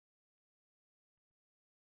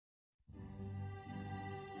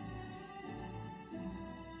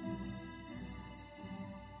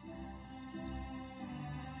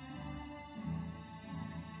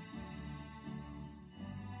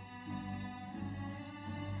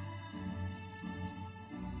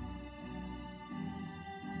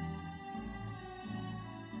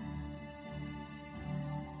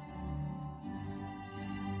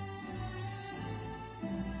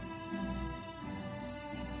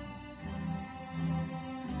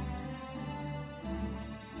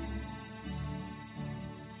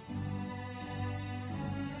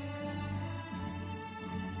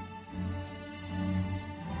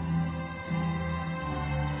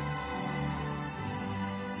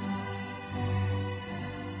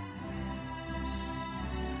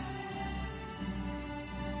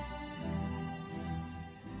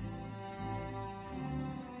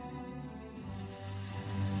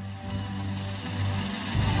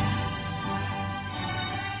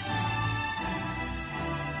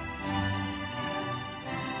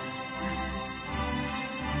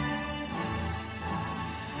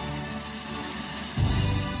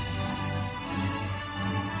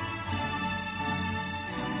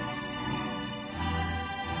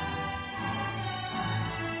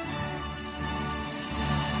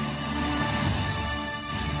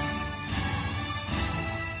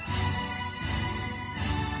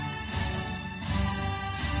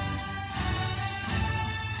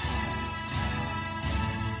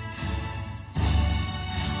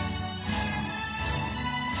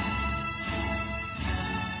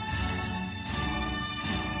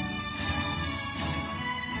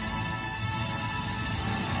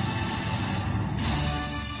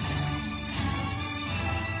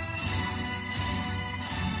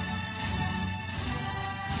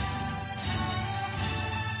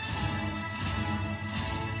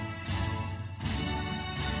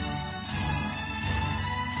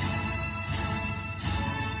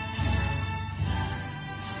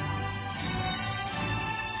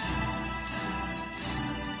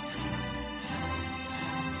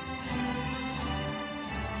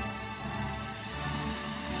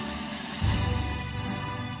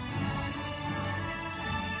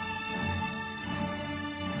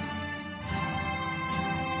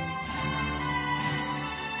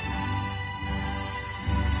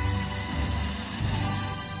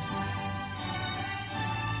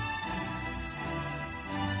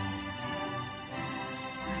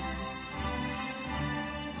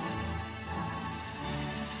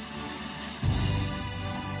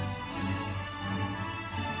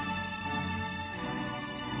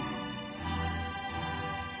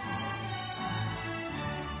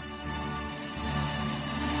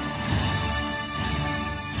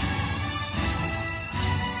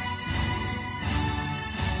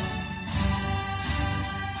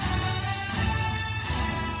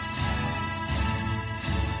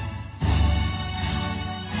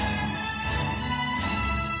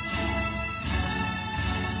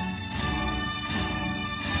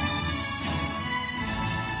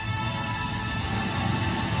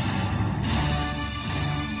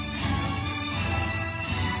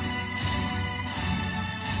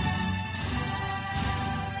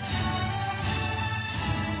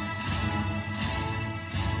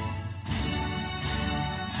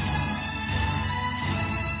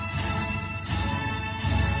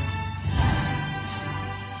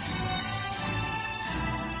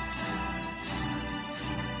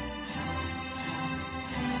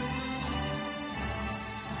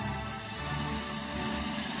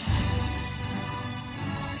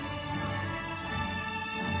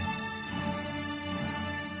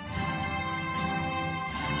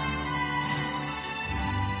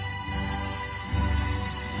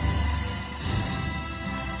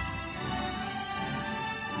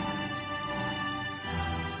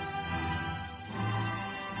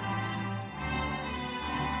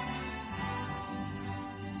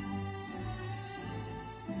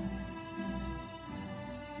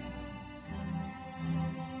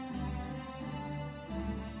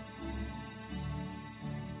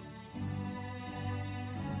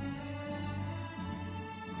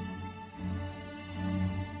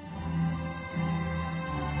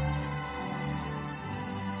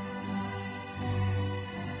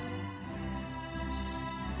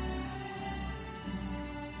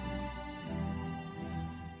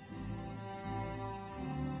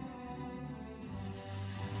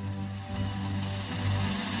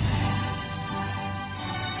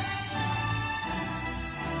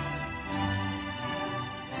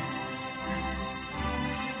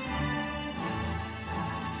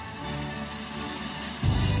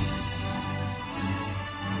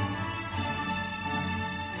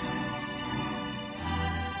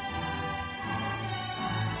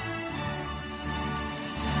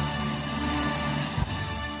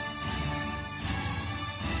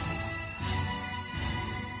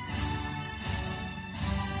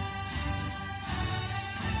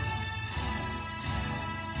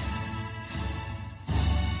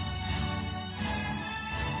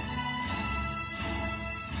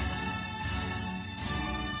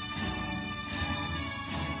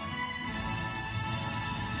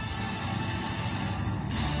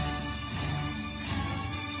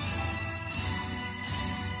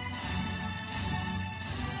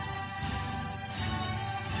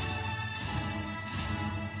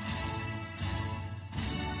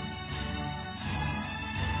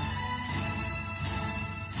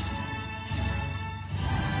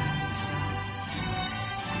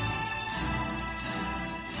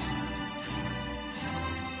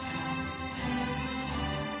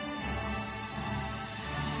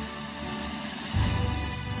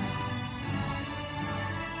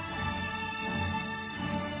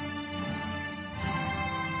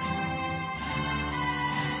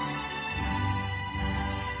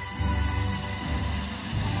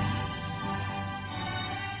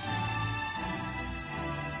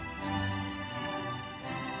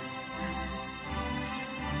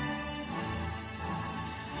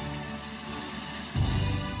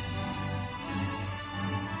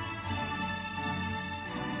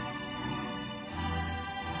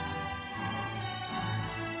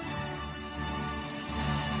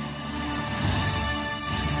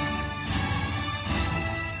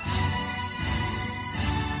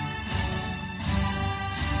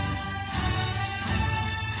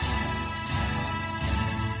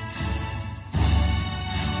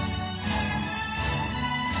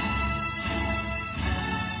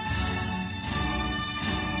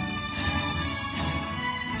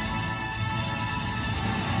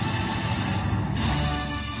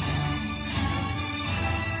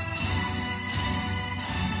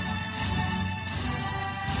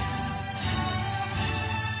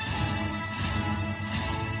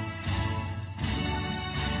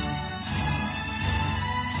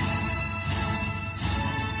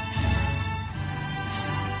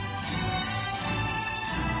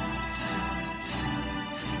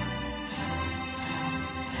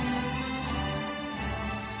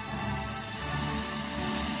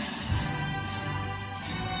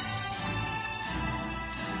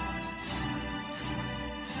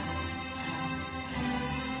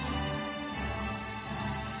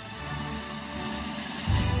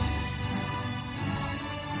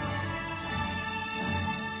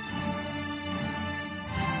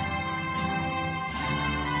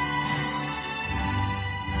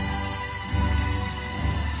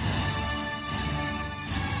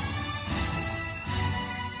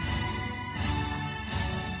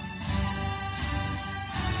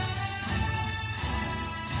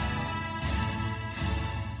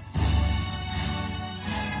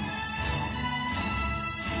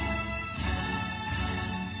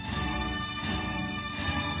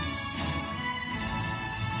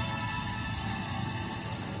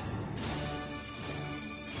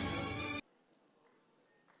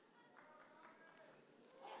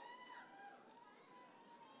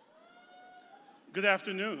Good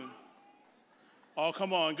afternoon. Oh,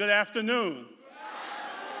 come on, good afternoon.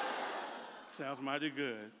 Sounds mighty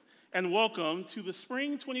good. And welcome to the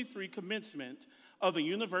Spring 23 commencement of the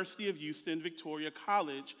University of Houston Victoria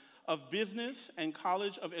College of Business and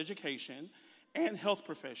College of Education and Health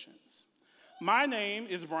Professions. My name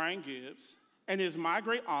is Brian Gibbs, and it is my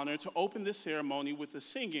great honor to open this ceremony with the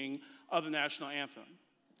singing of the national anthem.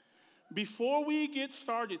 Before we get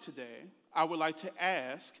started today, I would like to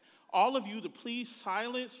ask all of you to please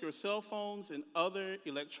silence your cell phones and other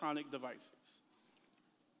electronic devices.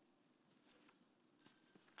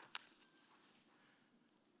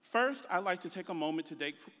 First, I'd like to take a moment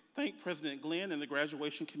to thank President Glenn and the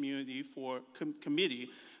graduation committee for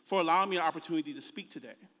allowing me the opportunity to speak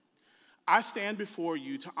today. I stand before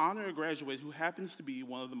you to honor a graduate who happens to be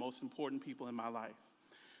one of the most important people in my life.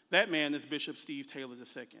 That man is Bishop Steve Taylor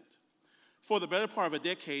II. For the better part of a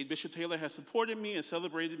decade, Bishop Taylor has supported me and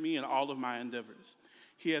celebrated me in all of my endeavors.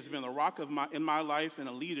 He has been a rock in my life and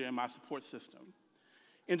a leader in my support system.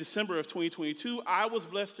 In December of 2022, I was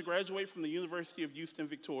blessed to graduate from the University of Houston,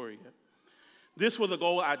 Victoria. This was a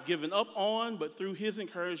goal I'd given up on, but through his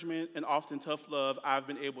encouragement and often tough love, I've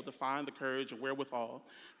been able to find the courage and wherewithal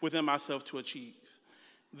within myself to achieve.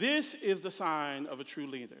 This is the sign of a true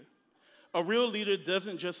leader. A real leader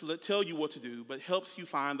doesn't just tell you what to do, but helps you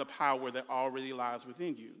find the power that already lies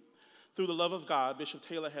within you. Through the love of God, Bishop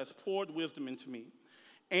Taylor has poured wisdom into me,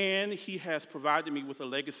 and he has provided me with a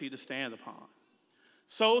legacy to stand upon.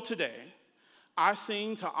 So today, I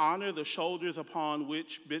sing to honor the shoulders upon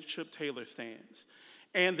which Bishop Taylor stands,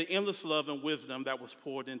 and the endless love and wisdom that was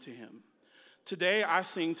poured into him. Today, I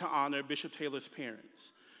sing to honor Bishop Taylor's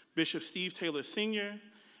parents, Bishop Steve Taylor Sr.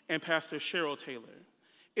 and Pastor Cheryl Taylor.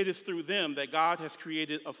 It is through them that God has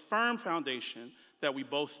created a firm foundation that we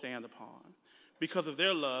both stand upon. Because of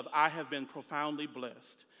their love, I have been profoundly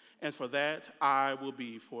blessed, and for that, I will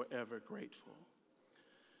be forever grateful.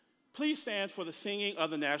 Please stand for the singing of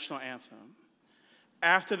the national anthem.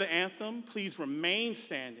 After the anthem, please remain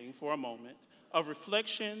standing for a moment of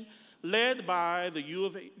reflection led by the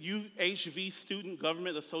UHV Student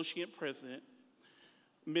Government Associate President,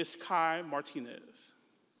 Ms. Kai Martinez.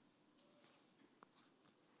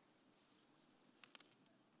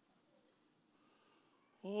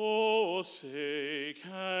 Oh, say,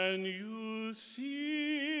 can you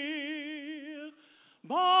see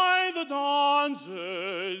by the dawn's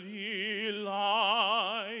early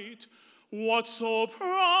light what so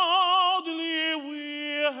proudly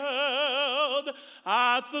we held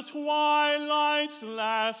at the twilight's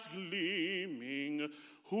last gleaming,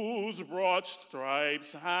 whose broad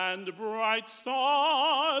stripes and bright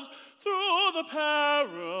stars through the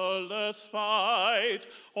perilous fight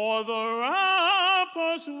o'er the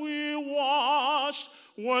ramparts we watched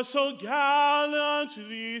were so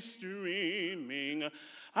gallantly streaming,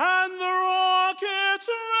 and the rocket's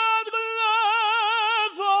red glare,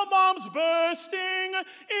 the bombs bursting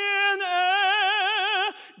in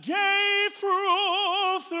air, gave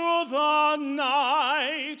proof through the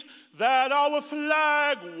night that our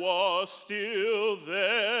flag was still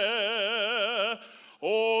there.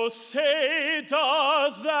 Oh, say,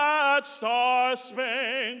 does that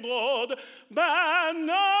star-spangled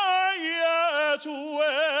banner yet wave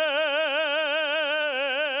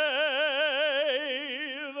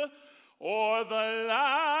o'er the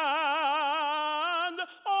land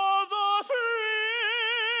of the free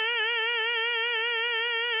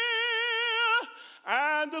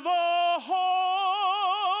and the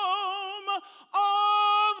home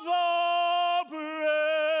of the brave?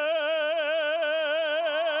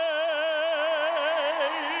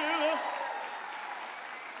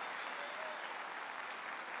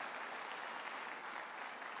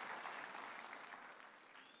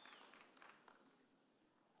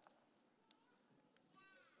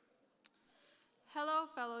 Hello,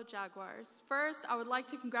 fellow Jaguars. First, I would like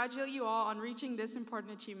to congratulate you all on reaching this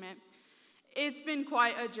important achievement. It's been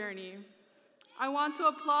quite a journey. I want to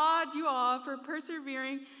applaud you all for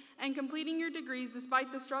persevering and completing your degrees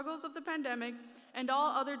despite the struggles of the pandemic and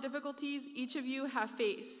all other difficulties each of you have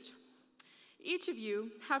faced. Each of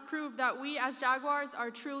you have proved that we as Jaguars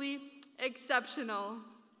are truly exceptional.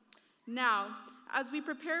 Now, as we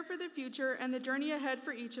prepare for the future and the journey ahead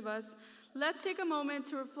for each of us, let's take a moment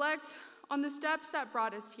to reflect on the steps that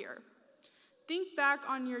brought us here. Think back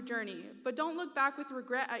on your journey, but don't look back with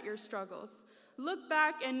regret at your struggles. Look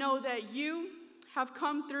back and know that you have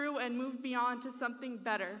come through and moved beyond to something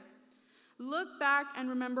better. Look back and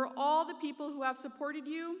remember all the people who have supported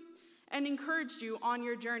you and encouraged you on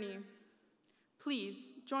your journey.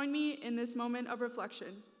 Please join me in this moment of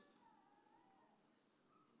reflection.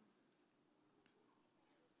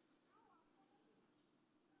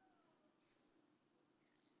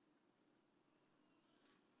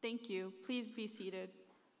 Thank you. Please be seated.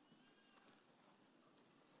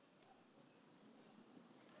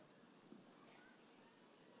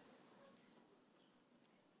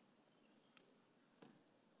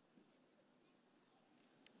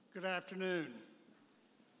 Good afternoon.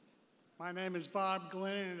 My name is Bob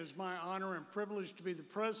Glenn, and it is my honor and privilege to be the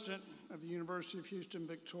president of the University of Houston,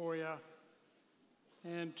 Victoria,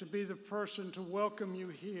 and to be the person to welcome you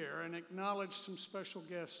here and acknowledge some special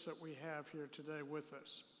guests that we have here today with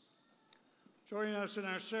us. Joining us in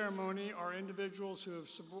our ceremony are individuals who have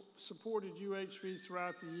supported UHV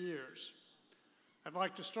throughout the years. I'd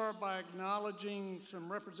like to start by acknowledging some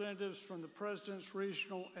representatives from the President's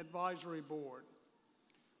Regional Advisory Board.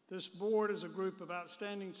 This board is a group of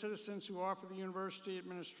outstanding citizens who offer the university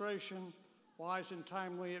administration wise and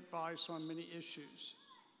timely advice on many issues.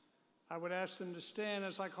 I would ask them to stand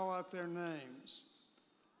as I call out their names.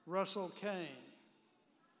 Russell Kane,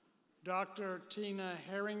 Dr. Tina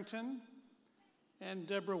Harrington, and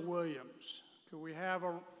Deborah Williams. Could we have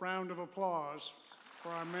a round of applause for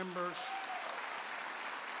our members?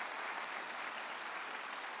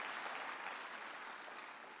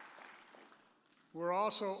 We're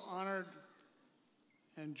also honored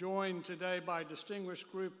and joined today by a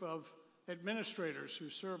distinguished group of administrators who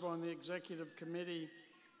serve on the executive committee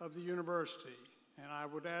of the university, and I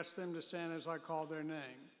would ask them to stand as I call their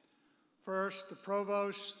name. First, the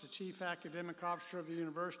provost, the chief academic officer of the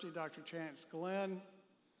university, Dr. Chance Glenn,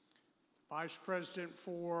 vice president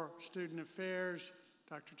for student affairs,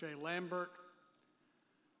 Dr. Jay Lambert,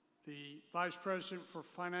 the vice president for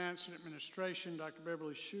finance and administration, Dr.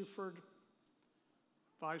 Beverly Shuford,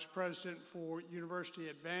 Vice President for University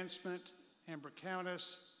Advancement, Amber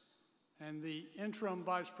Countess, and the Interim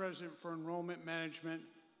Vice President for Enrollment Management,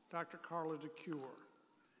 Dr. Carla DeCure.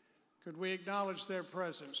 Could we acknowledge their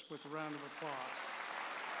presence with a round of applause?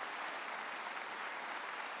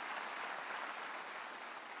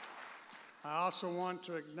 I also want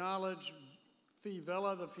to acknowledge Fee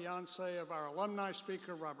Vella, the fiance of our alumni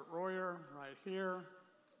speaker, Robert Royer, right here.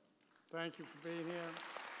 Thank you for being here.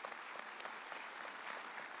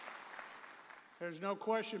 There's no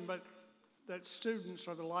question but that students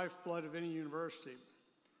are the lifeblood of any university.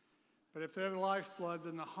 But if they're the lifeblood,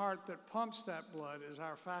 then the heart that pumps that blood is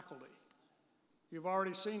our faculty. You've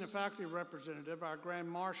already seen a faculty representative, our Grand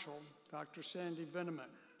Marshal, Dr. Sandy Veneman,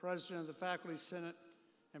 President of the Faculty Senate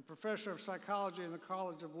and Professor of Psychology in the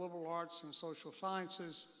College of Liberal Arts and Social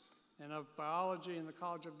Sciences and of Biology in the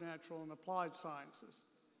College of Natural and Applied Sciences.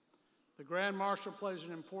 The Grand Marshal plays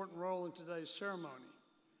an important role in today's ceremony.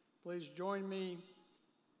 Please join me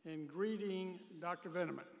in greeting Dr.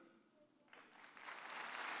 Veneman.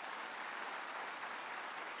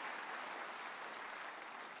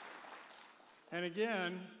 And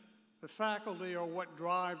again, the faculty are what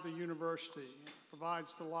drive the university,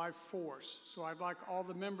 provides the life force. So I'd like all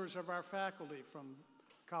the members of our faculty from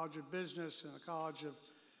the College of Business and the College of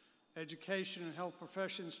Education and Health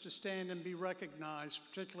Professions to stand and be recognized,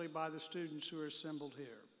 particularly by the students who are assembled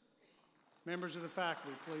here. Members of the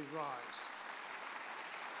faculty, please rise.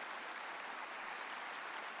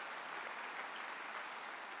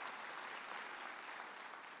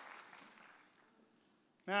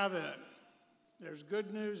 Now then, there's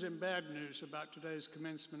good news and bad news about today's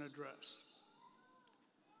commencement address.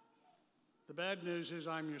 The bad news is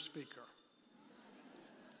I'm your speaker.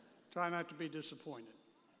 Try not to be disappointed.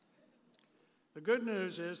 The good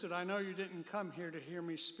news is that I know you didn't come here to hear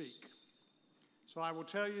me speak. So I will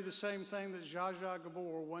tell you the same thing that Zsa Zsa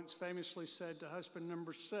Gabor once famously said to husband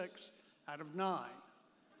number 6 out of 9.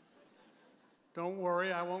 Don't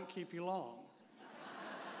worry, I won't keep you long.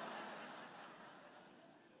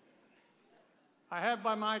 I have,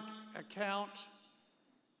 by my account,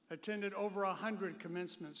 attended over 100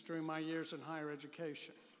 commencements during my years in higher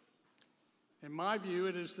education. In my view,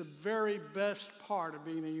 it is the very best part of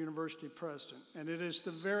being a university president, and it is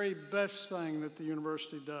the very best thing that the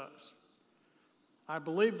university does. I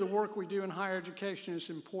believe the work we do in higher education is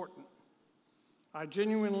important. I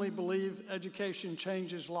genuinely believe education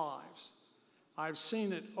changes lives. I've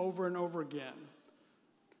seen it over and over again.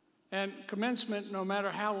 And commencement, no matter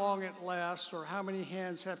how long it lasts or how many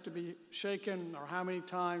hands have to be shaken or how many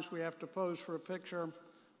times we have to pose for a picture,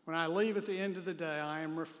 when I leave at the end of the day, I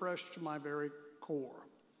am refreshed to my very core.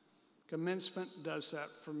 Commencement does that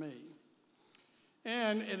for me.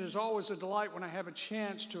 And it is always a delight when I have a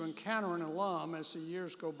chance to encounter an alum as the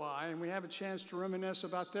years go by and we have a chance to reminisce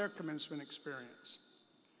about their commencement experience.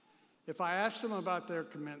 If I ask them about their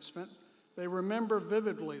commencement, they remember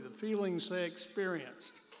vividly the feelings they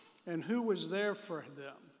experienced and who was there for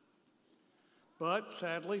them. But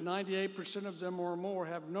sadly, 98% of them or more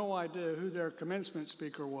have no idea who their commencement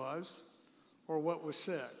speaker was or what was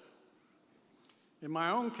said. In my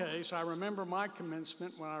own case, I remember my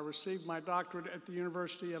commencement when I received my doctorate at the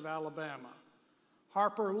University of Alabama.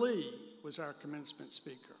 Harper Lee was our commencement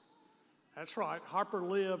speaker. That's right, Harper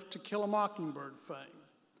Lee of To Kill a Mockingbird fame.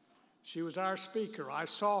 She was our speaker. I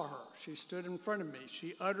saw her. She stood in front of me.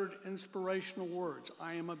 She uttered inspirational words.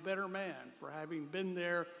 I am a better man for having been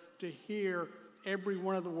there to hear every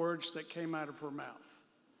one of the words that came out of her mouth,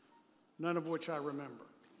 none of which I remember.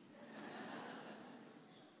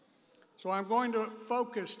 So I'm going to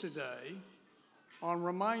focus today on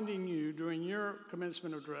reminding you during your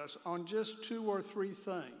commencement address on just 2 or 3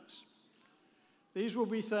 things. These will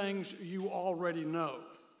be things you already know.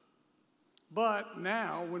 But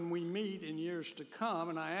now, when we meet in years to come,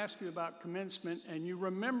 and I ask you about commencement, and you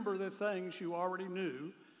remember the things you already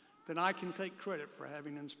knew, then I can take credit for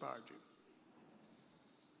having inspired you.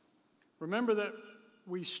 Remember that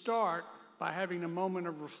we start by having a moment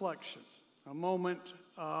of reflection, a moment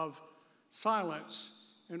of silence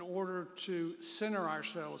in order to center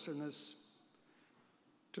ourselves in this,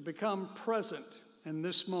 to become present in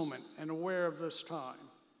this moment and aware of this time,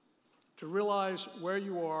 to realize where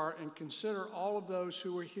you are and consider all of those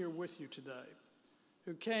who are here with you today,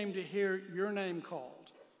 who came to hear your name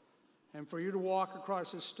called, and for you to walk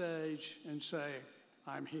across the stage and say,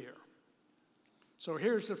 I'm here. So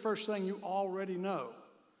here's the first thing you already know,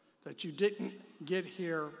 that you didn't get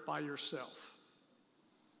here by yourself.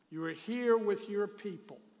 You are here with your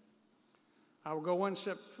people. I will go one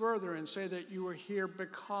step further and say that you are here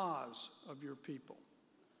because of your people.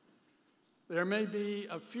 There may be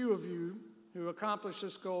a few of you who accomplish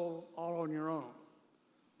this goal all on your own,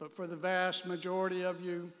 but for the vast majority of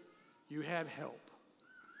you, you had help.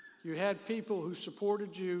 You had people who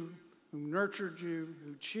supported you, who nurtured you,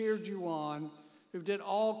 who cheered you on, who did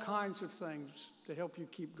all kinds of things to help you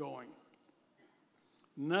keep going.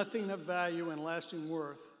 Nothing of value and lasting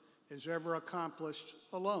worth is ever accomplished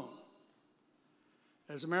alone.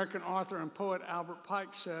 As American author and poet Albert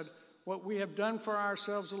Pike said, what we have done for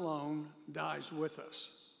ourselves alone dies with us.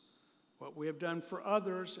 What we have done for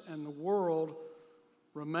others and the world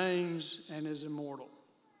remains and is immortal.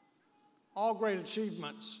 All great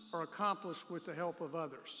achievements are accomplished with the help of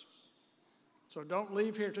others. So don't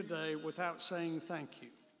leave here today without saying thank you.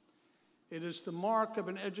 It is the mark of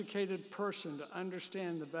an educated person to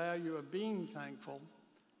understand the value of being thankful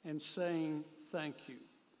and saying thank you.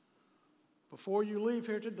 Before you leave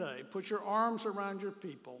here today, put your arms around your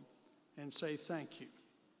people and say thank you.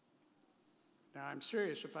 Now, I'm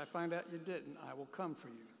serious. If I find out you didn't, I will come for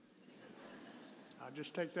you. I'll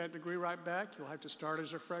just take that degree right back. You'll have to start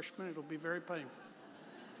as a freshman. It'll be very painful.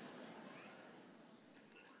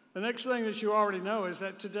 The next thing that you already know is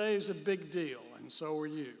that today is a big deal, and so are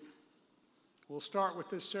you. We'll start with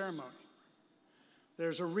this ceremony.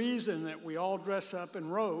 There's a reason that we all dress up in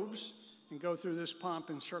robes and go through this pomp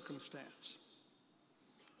and circumstance.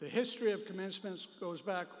 The history of commencements goes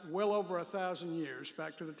back well over 1,000 years,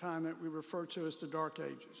 back to the time that we refer to as the Dark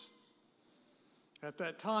Ages. At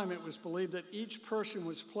that time, it was believed that each person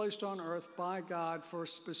was placed on earth by God for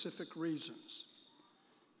specific reasons.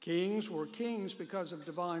 Kings were kings because of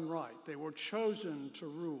divine right. They were chosen to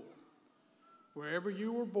rule. Wherever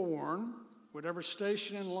you were born, whatever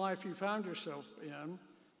station in life you found yourself in,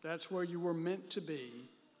 that's where you were meant to be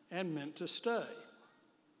and meant to stay.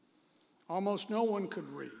 Almost no one could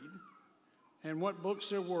read, and what books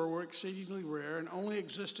there were exceedingly rare and only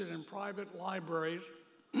existed in private libraries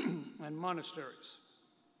and monasteries.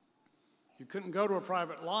 You couldn't go to a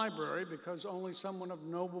private library because only someone of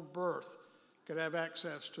noble birth could have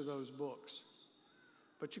access to those books.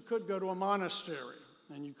 But you could go to a monastery,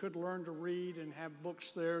 and you could learn to read and have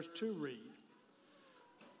books there to read.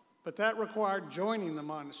 But that required joining the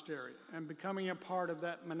monastery and becoming a part of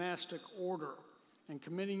that monastic order and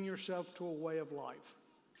committing yourself to a way of life.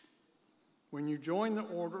 When you joined the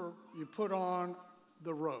order, you put on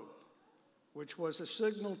the robe, which was a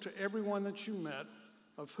signal to everyone that you met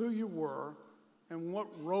of who you were and what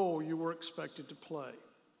role you were expected to play.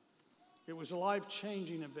 It was a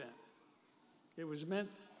life-changing event. It was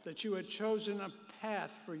meant that you had chosen a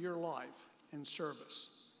path for your life and service.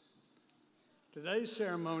 Today's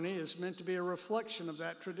ceremony is meant to be a reflection of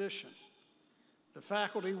that tradition. The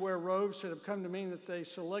faculty wear robes that have come to mean that they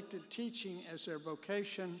selected teaching as their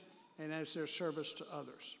vocation and as their service to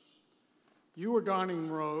others. You are donning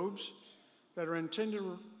robes that are intended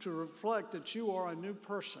to reflect that you are a new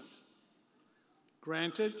person.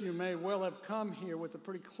 Granted, you may well have come here with a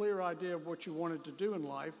pretty clear idea of what you wanted to do in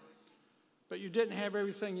life, but you didn't have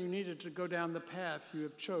everything you needed to go down the path you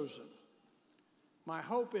have chosen. My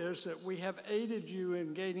hope is that we have aided you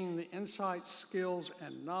in gaining the insights, skills,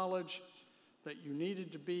 and knowledge that you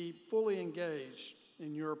needed to be fully engaged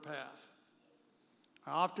in your path.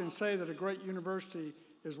 I often say that a great university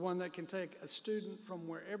is one that can take a student from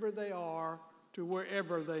wherever they are to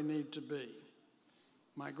wherever they need to be.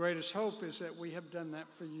 My greatest hope is that we have done that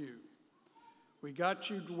for you. We got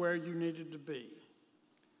you to where you needed to be.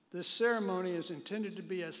 This ceremony is intended to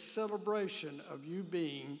be a celebration of you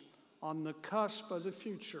being on the cusp of the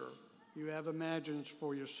future you have imagined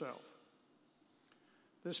for yourself.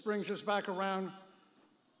 This brings us back around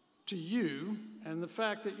to you and the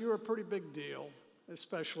fact that you're a pretty big deal,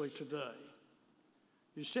 especially today.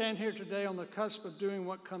 You stand here today on the cusp of doing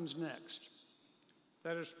what comes next.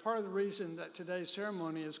 That is part of the reason that today's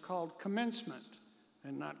ceremony is called commencement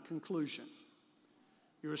and not conclusion.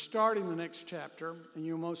 You are starting the next chapter, and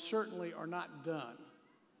you most certainly are not done.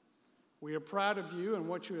 We are proud of you and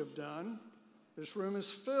what you have done. This room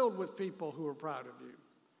is filled with people who are proud of you.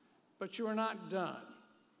 But you are not done.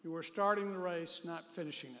 You are starting the race, not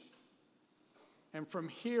finishing it. And from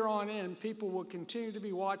here on in, people will continue to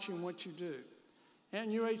be watching what you do.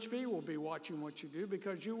 And UHV will be watching what you do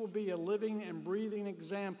because you will be a living and breathing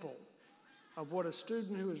example of what a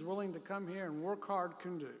student who is willing to come here and work hard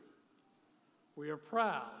can do. We are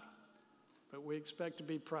proud, but we expect to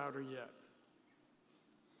be prouder yet.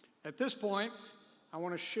 At this point, I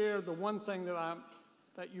want to share the one thing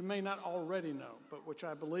that you may not already know, but which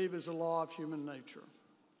I believe is a law of human nature.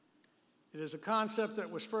 It is a concept that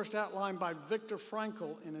was first outlined by Viktor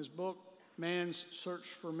Frankl in his book, Man's Search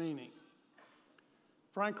for Meaning.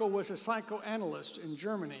 Frankl was a psychoanalyst in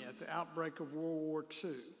Germany at the outbreak of World War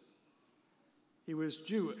II. He was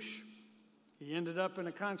Jewish. He ended up in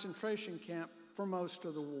a concentration camp for most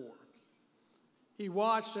of the war. He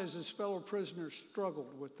watched as his fellow prisoners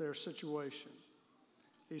struggled with their situation.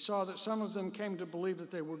 He saw that some of them came to believe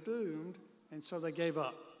that they were doomed, and so they gave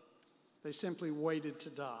up. They simply waited to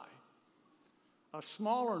die. A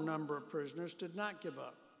smaller number of prisoners did not give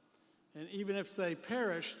up, and even if they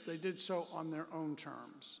perished, they did so on their own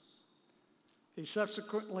terms. He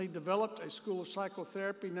subsequently developed a school of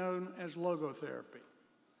psychotherapy known as logotherapy.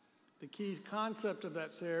 The key concept of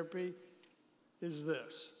that therapy is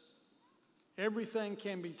this: everything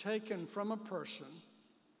can be taken from a person,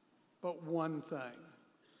 but one thing,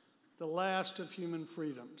 the last of human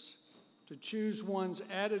freedoms, to choose one's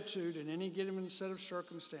attitude in any given set of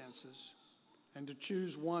circumstances and to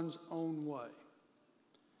choose one's own way.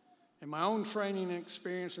 In my own training and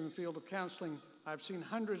experience in the field of counseling, I've seen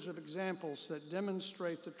hundreds of examples that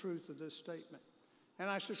demonstrate the truth of this statement, and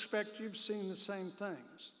I suspect you've seen the same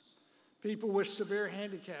things. People with severe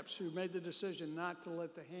handicaps who made the decision not to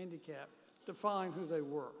let the handicap define who they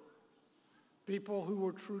were. People who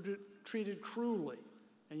were treated cruelly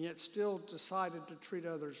and yet still decided to treat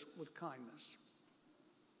others with kindness.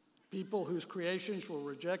 People whose creations were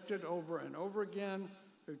rejected over and over again,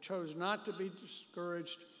 who chose not to be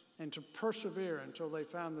discouraged and to persevere until they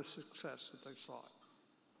found the success that they sought.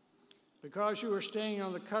 Because you are staying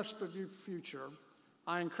on the cusp of your future,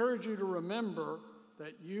 I encourage you to remember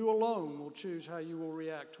that you alone will choose how you will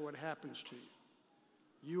react to what happens to you.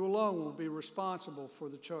 You alone will be responsible for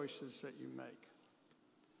the choices that you make.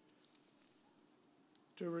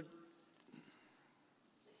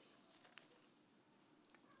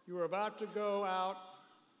 You are about to go out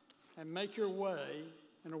and make your way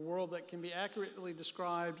in a world that can be accurately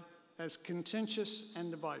described as contentious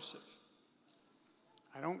and divisive.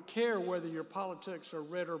 I don't care whether your politics are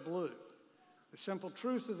red or blue. The simple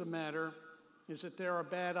truth of the matter is that there are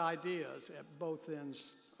bad ideas at both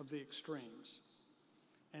ends of the extremes.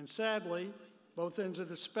 And sadly, both ends of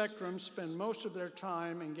the spectrum spend most of their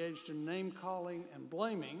time engaged in name-calling and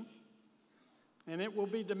blaming, and it will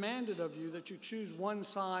be demanded of you that you choose one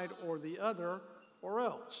side or the other, or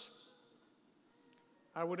else.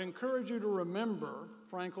 I would encourage you to remember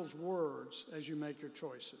Frankl's words as you make your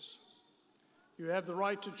choices. You have the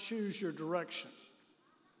right to choose your direction.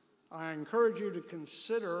 I encourage you to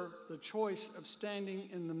consider the choice of standing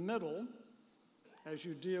in the middle as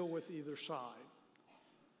you deal with either side,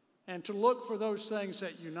 and to look for those things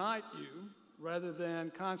that unite you rather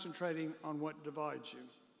than concentrating on what divides you.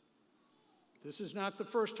 This is not the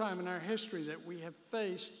first time in our history that we have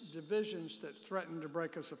faced divisions that threaten to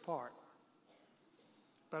break us apart.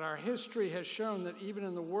 But our history has shown that even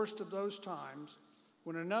in the worst of those times,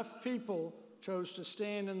 when enough people chose to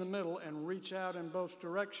stand in the middle and reach out in both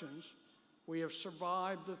directions, we have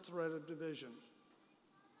survived the threat of division.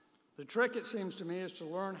 The trick, it seems to me, is to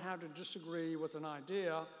learn how to disagree with an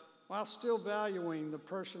idea while still valuing the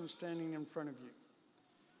person standing in front of you.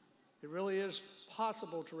 It really is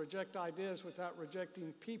possible to reject ideas without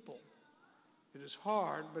rejecting people. It is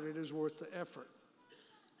hard, but it is worth the effort.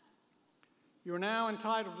 You are now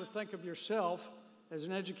entitled to think of yourself as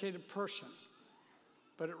an educated person,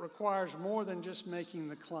 but it requires more than just making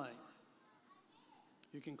the claim.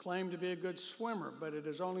 You can claim to be a good swimmer, but it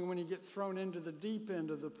is only when you get thrown into the deep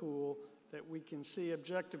end of the pool that we can see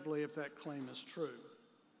objectively if that claim is true.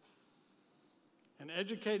 An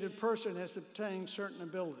educated person has obtained certain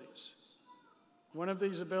abilities. One of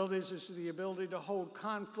these abilities is the ability to hold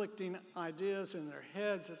conflicting ideas in their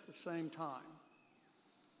heads at the same time.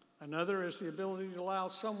 Another is the ability to allow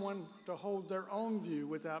someone to hold their own view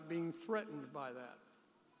without being threatened by that.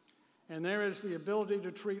 And there is the ability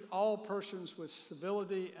to treat all persons with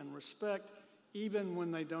civility and respect, even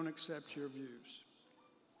when they don't accept your views.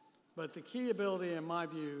 But the key ability, in my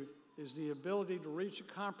view, is the ability to reach a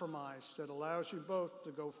compromise that allows you both to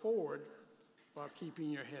go forward while keeping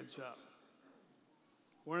your heads up.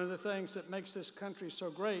 One of the things that makes this country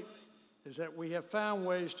so great is that we have found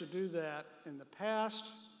ways to do that in the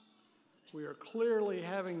past. We are clearly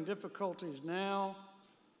having difficulties now,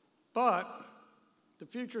 but the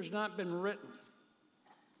future's not been written.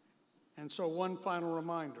 And so one final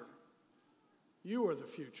reminder, you are the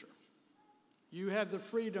future. You have the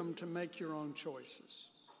freedom to make your own choices.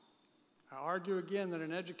 I argue again that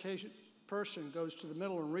an educated person goes to the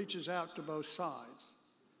middle and reaches out to both sides.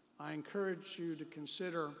 I encourage you to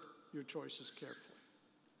consider your choices carefully.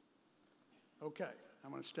 Okay,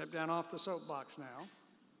 I'm going to step down off the soapbox now.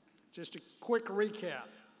 Just a quick recap.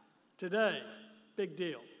 Today, big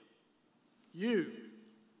deal. You,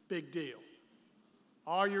 big deal.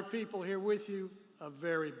 All your people here with you, a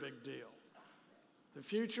very big deal. The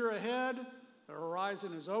future ahead, the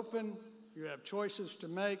horizon is open. You have choices to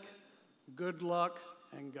make. Good luck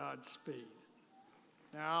and Godspeed.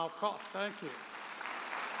 Now I'll call, thank you.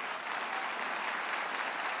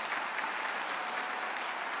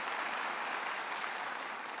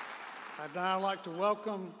 I'd now like to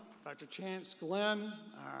welcome Dr. Chance Glenn,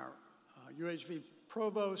 our UHV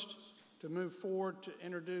Provost, to move forward to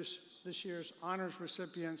introduce this year's honors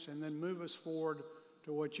recipients and then move us forward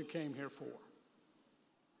to what you came here for.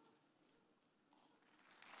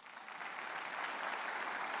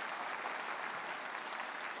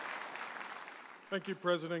 Thank you,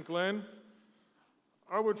 President Glenn.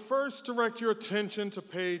 I would first direct your attention to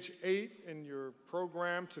page 8 in your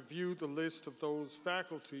program to view the list of those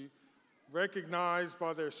faculty recognized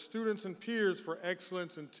by their students and peers for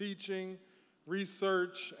excellence in teaching,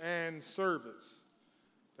 research, and service.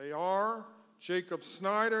 They are Jacob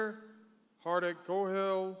Snyder, Hardek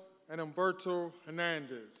Gohel, and Humberto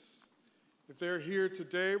Hernandez. If they're here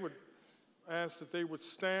today, I would ask that they would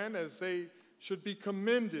stand, as they should be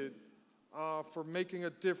commended for making a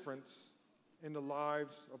difference in the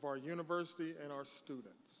lives of our university and our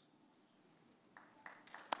students.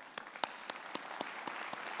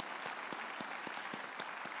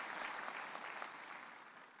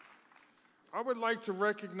 I would like to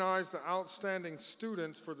recognize the outstanding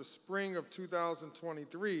students for the spring of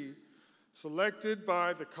 2023 selected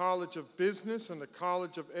by the College of Business and the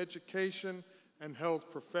College of Education and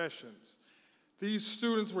Health Professions. These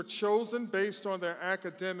students were chosen based on their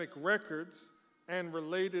academic records and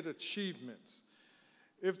related achievements.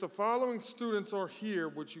 If the following students are here,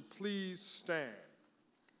 would you please stand?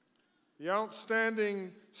 The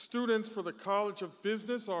outstanding students for the College of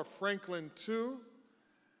Business are Franklin Tu,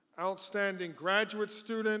 outstanding graduate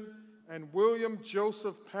student, and William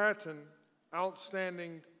Joseph Patton,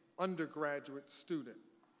 outstanding undergraduate student.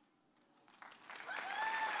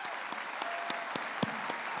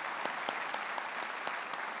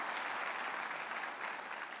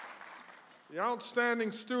 The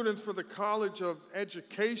outstanding students for the College of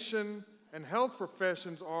Education and Health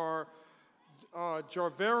Professions are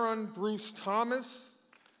Jarveron Bruce Thomas,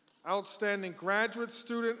 outstanding graduate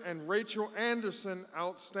student, and Rachel Anderson,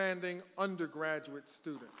 outstanding undergraduate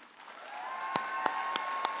student.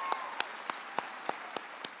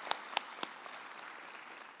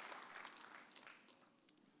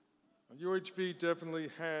 UHV definitely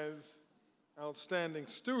has outstanding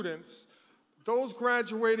students. Those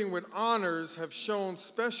graduating with honors have shown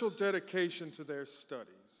special dedication to their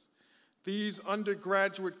studies. These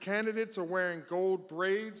undergraduate candidates are wearing gold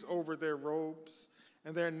braids over their robes,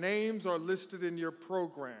 and their names are listed in your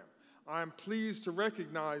program. I am pleased to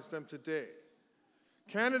recognize them today.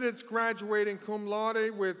 Candidates graduating cum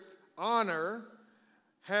laude with honor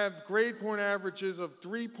have grade point averages of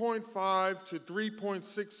 3.5 to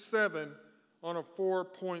 3.67 on a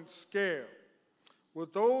 4-point scale. Will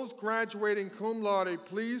those graduating cum laude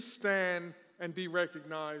please stand and be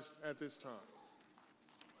recognized at this time?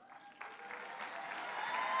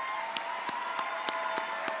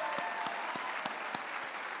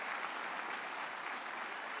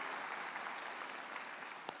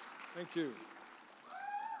 Thank you.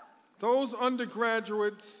 Those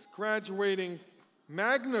undergraduates graduating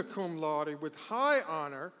magna cum laude with high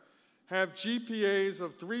honor have GPAs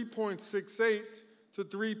of 3.68 to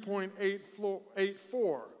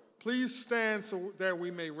 3.84. Please stand so that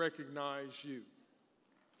we may recognize you.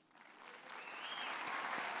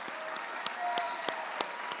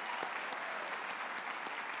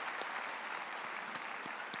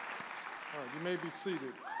 All right, you may be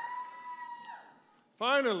seated.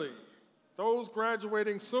 Finally, those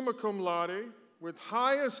graduating summa cum laude with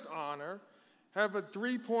highest honor have a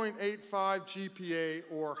 3.85 GPA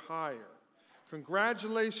or higher.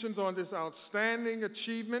 Congratulations on this outstanding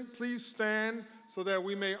achievement. Please stand so that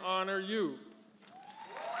we may honor you.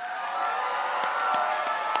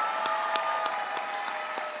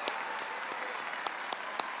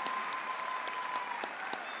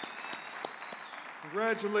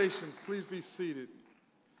 Congratulations. Please be seated.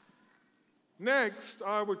 Next,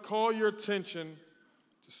 I would call your attention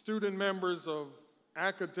to student members of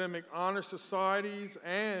academic honor societies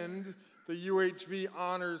and the UHV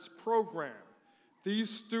Honors Program. These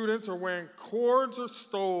students are wearing cords or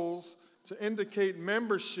stoles to indicate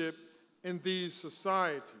membership in these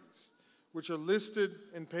societies, which are listed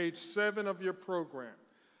in page 7 of your program.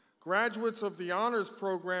 Graduates of the Honors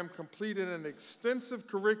Program completed an extensive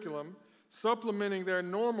curriculum supplementing their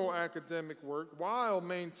normal academic work while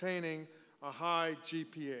maintaining a high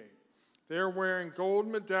GPA. They're wearing gold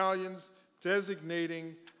medallions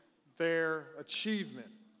designating their achievement.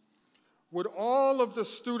 Would all of the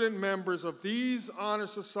student members of these honor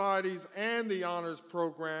societies and the honors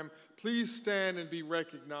program please stand and be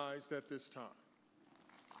recognized at this time?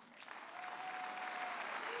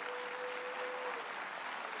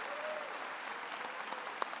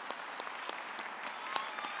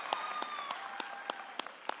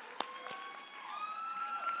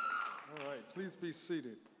 All right, please be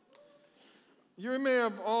seated. You may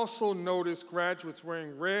have also noticed graduates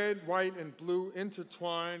wearing red, white, and blue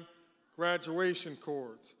intertwined graduation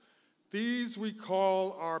cords. These we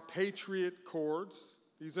call our Patriot cords.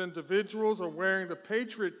 These individuals are wearing the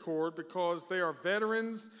Patriot cord because they are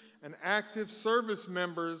veterans and active service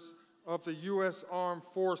members of the U.S. Armed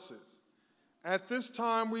Forces. At this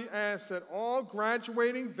time, we ask that all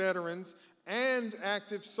graduating veterans and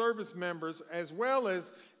active service members, as well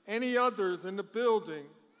as any others in the building,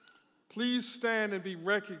 please stand and be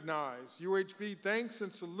recognized. UHV thanks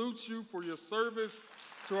and salutes you for your service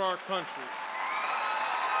to our country.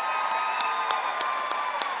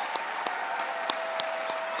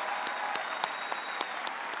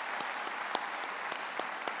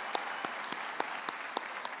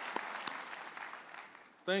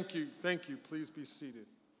 Thank you, thank you. Please be seated.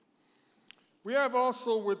 We have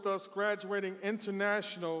also with us graduating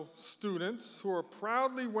international students who are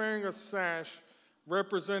proudly wearing a sash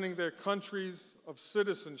representing their countries of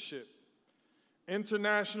citizenship.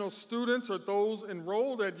 International students are those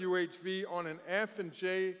enrolled at UHV on an F and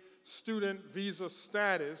J student visa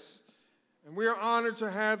status, and we are honored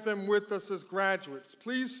to have them with us as graduates.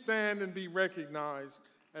 Please stand and be recognized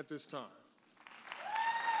at this time.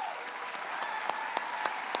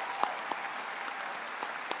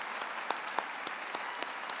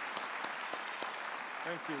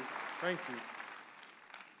 Thank you, thank you.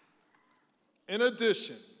 In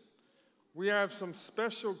addition, we have some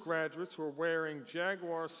special graduates who are wearing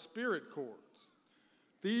Jaguar Spirit cords.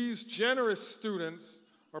 These generous students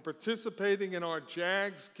are participating in our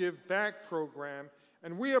JAGS Give Back program,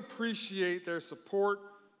 and we appreciate their support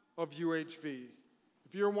of UHV.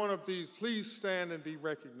 If you're one of these, please stand and be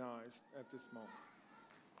recognized at this moment.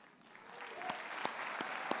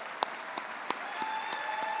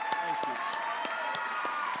 Thank you.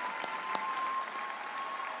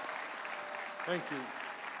 Thank you.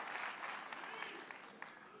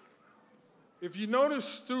 If you notice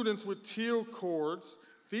students with teal cords,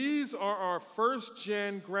 these are our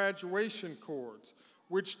first-gen graduation cords,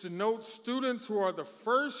 which denote students who are the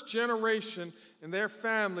first generation in their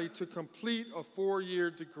family to complete a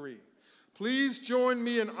 4-year degree. Please join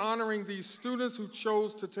me in honoring these students who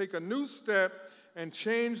chose to take a new step and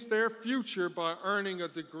change their future by earning a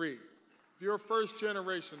degree. If you're a first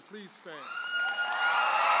generation, please stand.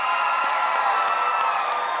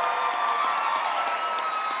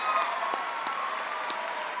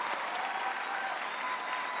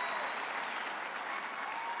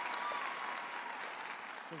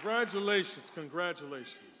 Congratulations,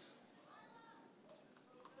 congratulations.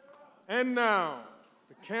 And now,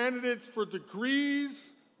 the candidates for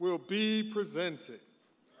degrees will be presented.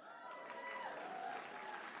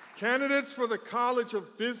 Candidates for the College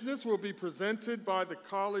of Business will be presented by the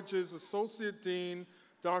college's Associate Dean,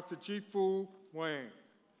 Dr. Jifu Wang.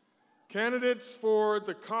 Candidates for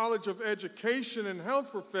the College of Education and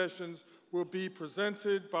Health Professions will be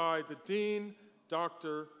presented by the Dean,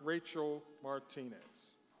 Dr. Rachel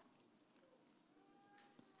Martinez.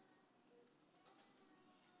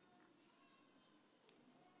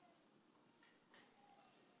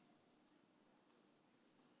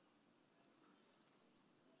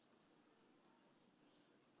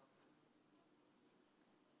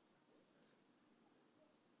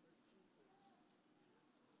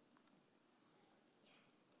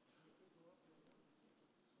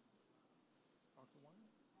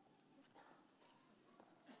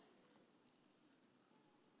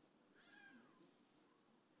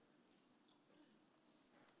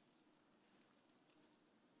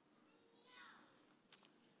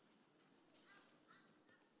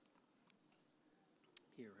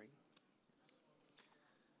 Here, right?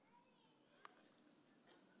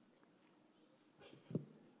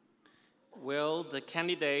 Will the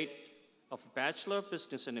candidate of Bachelor of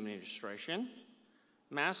Business Administration,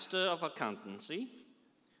 Master of Accountancy,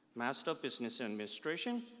 Master of Business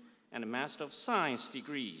Administration, and Master of Science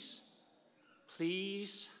degrees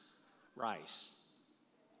please rise?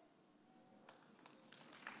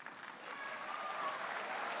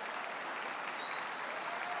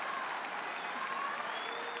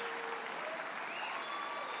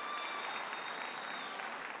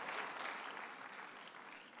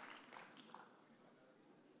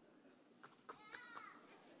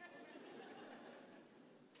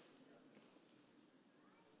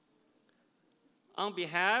 On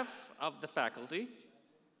behalf of the faculty,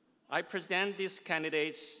 I present these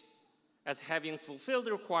candidates as having fulfilled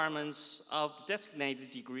the requirements of the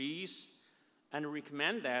designated degrees and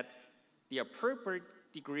recommend that the appropriate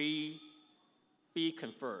degree be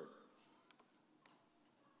conferred.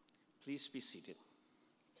 Please be seated.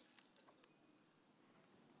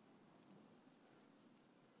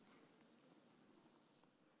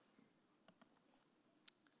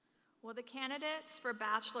 Will the candidates for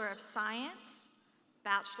Bachelor of Science,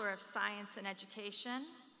 Bachelor of Science in Education,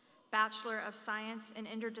 Bachelor of Science in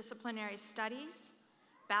Interdisciplinary Studies,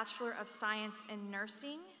 Bachelor of Science in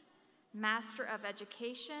Nursing, Master of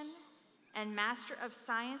Education, and Master of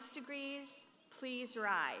Science degrees please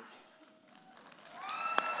rise?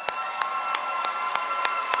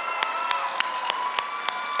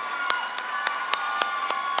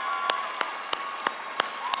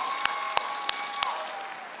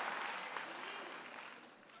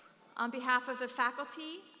 On behalf of the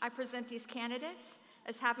faculty, I present these candidates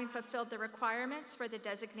as having fulfilled the requirements for the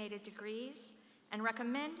designated degrees and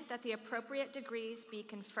recommend that the appropriate degrees be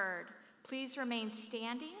conferred. Please remain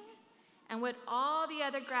standing, and would all the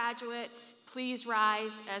other graduates please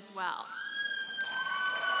rise as well?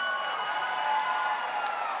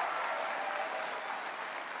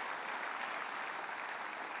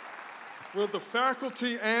 Will the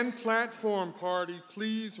faculty and platform party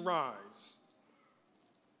please rise?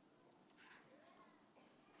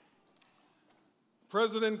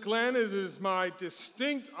 President Glenn, it is my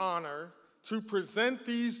distinct honor to present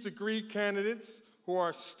these degree candidates who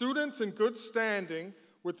are students in good standing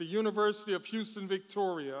with the University of Houston,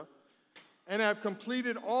 Victoria, and have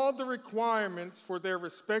completed all the requirements for their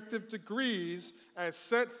respective degrees as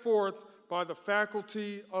set forth by the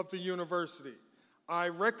faculty of the university. I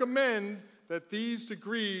recommend that these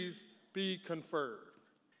degrees be conferred.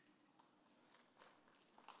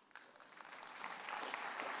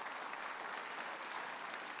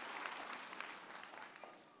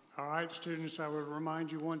 All right, students, I would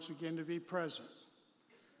remind you once again to be present,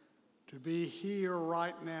 to be here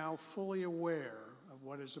right now, fully aware of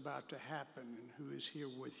what is about to happen and who is here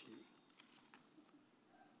with you.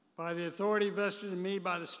 By the authority vested in me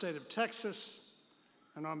by the state of Texas,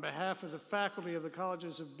 and on behalf of the faculty of the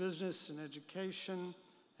Colleges of Business and Education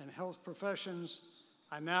and Health Professions,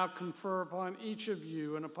 I now confer upon each of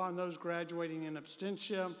you and upon those graduating in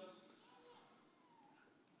absentia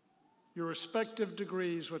your respective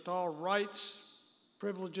degrees with all rights,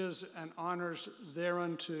 privileges, and honors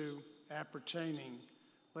thereunto appertaining.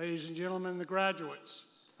 Ladies and gentlemen, the graduates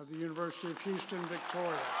of the University of Houston,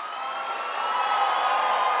 Victoria.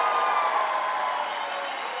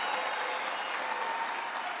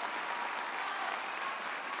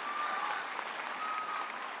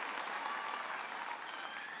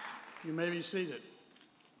 You may be seated.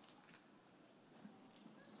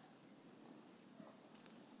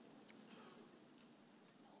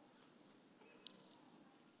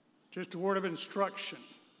 Just a word of instruction.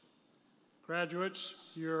 Graduates,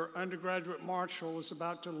 your undergraduate marshal is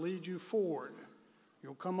about to lead you forward.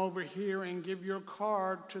 You'll come over here and give your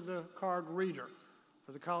card to the card reader.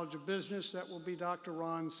 For the College of Business, that will be Dr.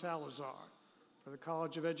 Ron Salazar. For the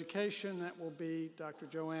College of Education, that will be Dr.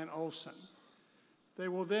 Joanne Olson. They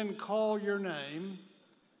will then call your name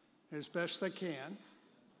as best they can,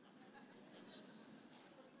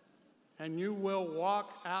 and you will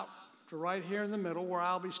walk out to right here in the middle where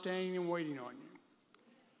I'll be standing and waiting on you.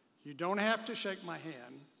 You don't have to shake my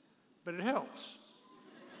hand, but it helps.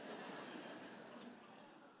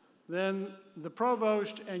 Then the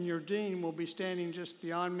provost and your dean will be standing just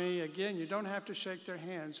beyond me. Again, you don't have to shake their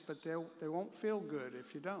hands, but they won't feel good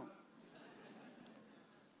if you don't.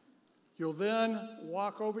 You'll then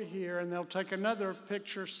walk over here and they'll take another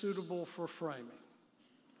picture suitable for framing.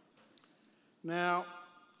 Now,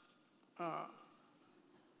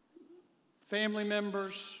 family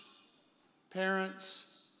members,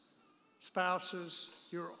 parents, spouses,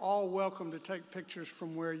 you're all welcome to take pictures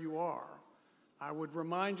from where you are. I would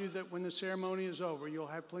remind you that when the ceremony is over, you'll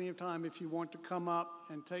have plenty of time if you want to come up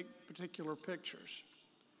and take particular pictures.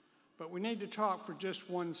 But we need to talk for just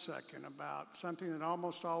 1 second about something that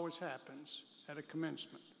almost always happens at a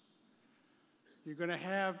commencement. You're going to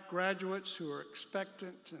have graduates who are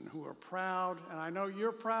expectant and who are proud, and I know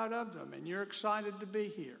you're proud of them, and you're excited to be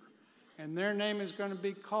here. And their name is going to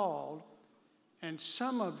be called, and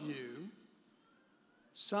some of you,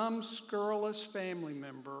 some scurrilous family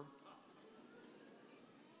member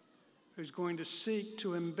is going to seek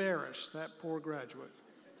to embarrass that poor graduate.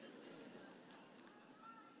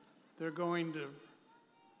 They're going to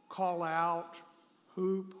call out,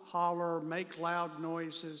 hoop, holler, make loud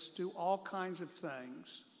noises, do all kinds of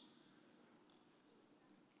things.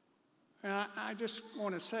 And I just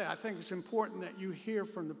want to say, I think it's important that you hear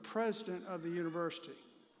from the president of the university.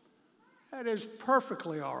 That is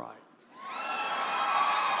perfectly all right.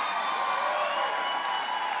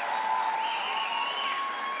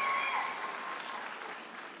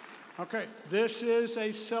 Okay, this is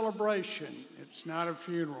a celebration. It's not a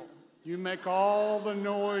funeral. You make all the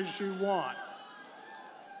noise you want.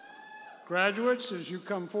 Graduates, as you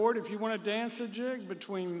come forward, if you want to dance a jig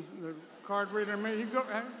between the card reader and me, you go,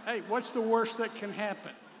 hey, what's the worst that can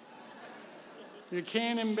happen? You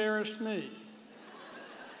can't embarrass me.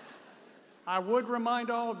 I would remind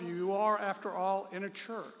all of you, you are, after all, in a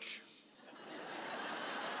church.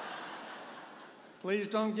 Please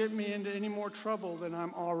don't get me into any more trouble than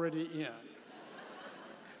I'm already in.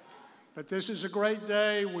 But this is a great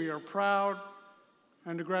day. We are proud.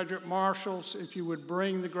 Undergraduate marshals, if you would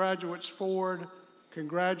bring the graduates forward,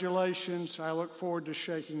 congratulations. I look forward to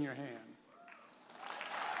shaking your hand.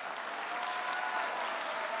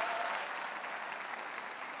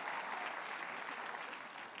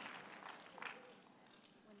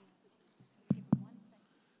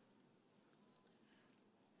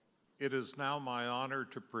 It is now my honor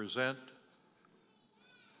to present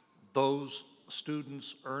those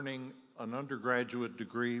students earning an undergraduate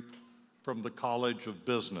degree from the College of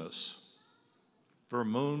Business.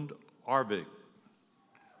 Vermund Arvig.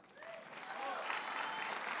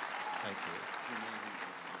 Thank you.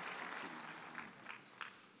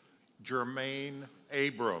 Jermaine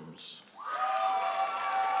Abrams.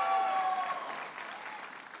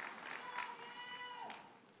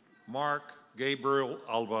 Mark Gabriel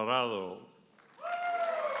Alvarado.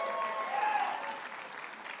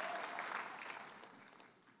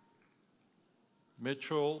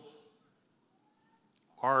 Mitchell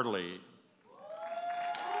Harley.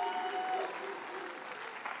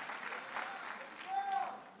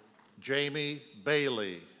 Jamie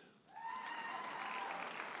Bailey.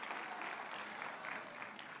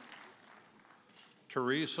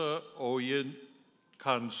 Teresa Oyin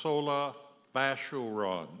Consola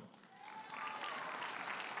Bashuron.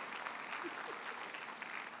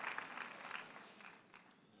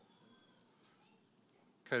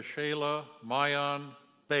 Kashayla Mayan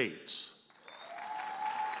Bates.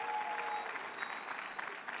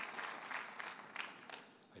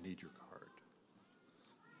 I need your card.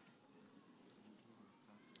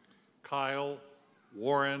 Kyle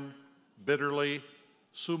Warren Bitterly,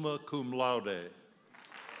 summa cum laude.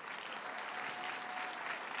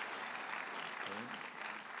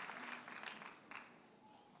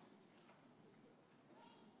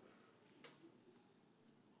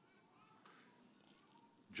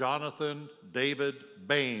 Jonathan David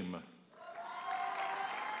Boehm.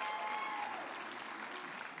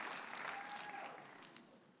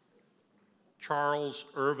 Charles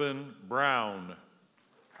Irvin Brown.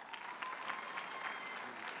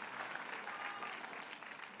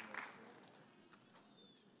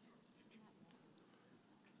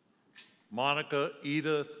 Monica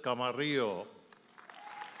Edith Camarillo.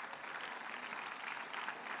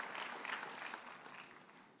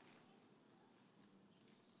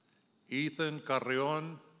 Ethan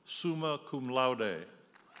Carrion summa cum laude.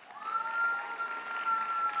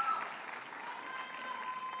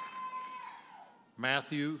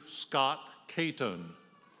 Matthew Scott Caton.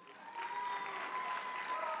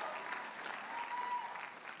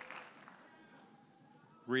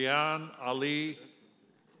 Rian Ali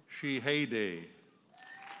Shihede.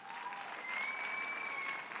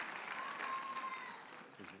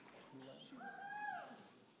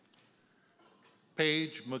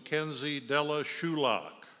 Paige Mackenzie Della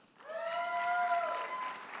Shulock.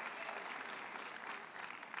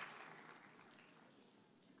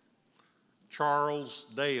 Charles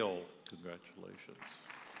Dale, congratulations.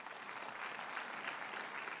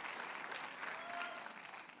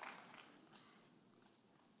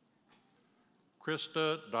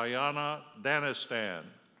 Krista Diana Danistan.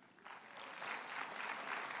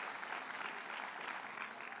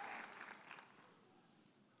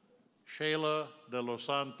 Shayla de los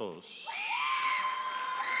Santos.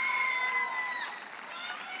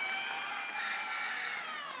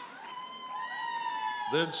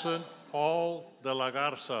 Vincent Paul de la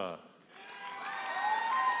Garza.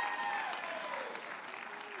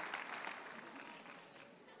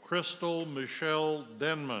 Crystal Michelle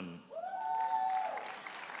Denman.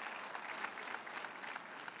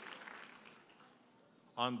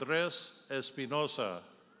 Andres Espinosa.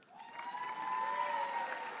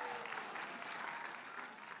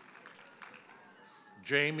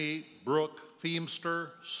 Jamie Brooke Feemster,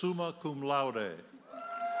 summa cum laude.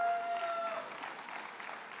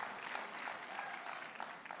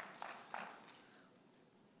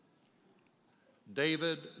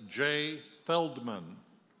 David J. Feldman.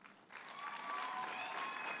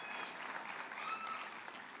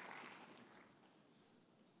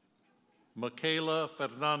 Michaela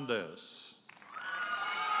Fernandez.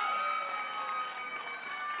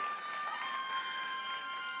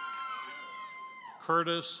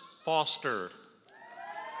 Curtis Foster.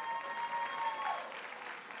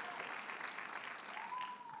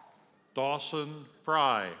 Dawson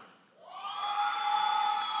Fry.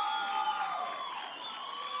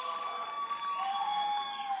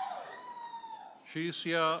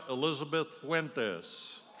 Shicia Elizabeth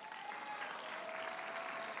Fuentes.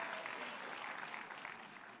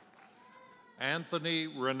 Anthony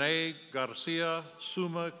Rene Garcia,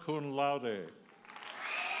 summa cum laude.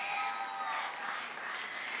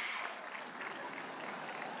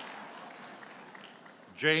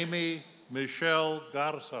 Jamie Michelle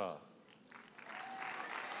Garza.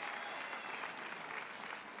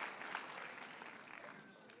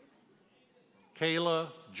 Kayla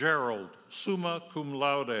Gerald, summa cum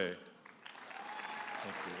laude.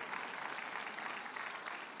 Thank you.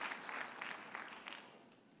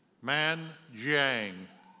 Man Jiang,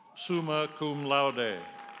 summa cum laude.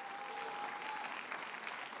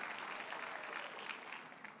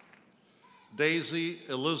 Daisy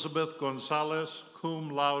Elizabeth Gonzalez, cum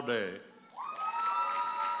laude.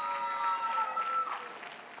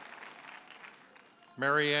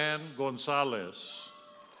 Marianne Gonzalez.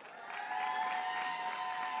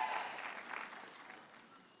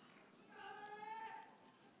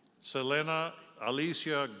 Selena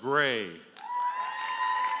Alicia Gray.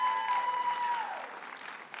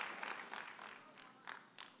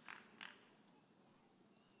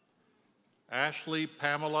 Ashley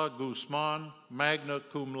Pamela Guzman, magna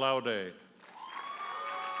cum laude.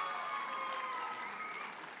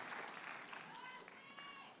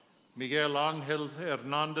 Miguel Angel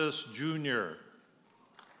Hernandez, Jr.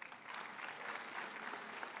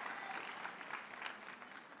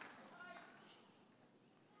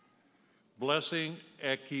 Blessing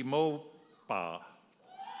Ekimopa.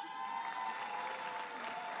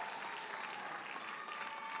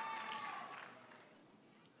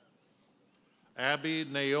 Abby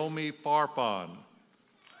Naomi Farpon.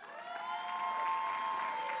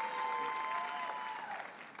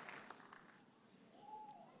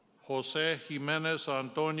 Jose Jimenez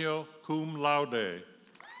Antonio, cum laude.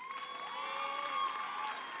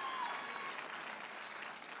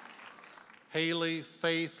 Haley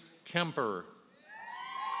Faith Kemper.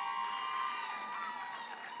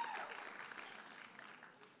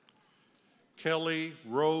 Kelly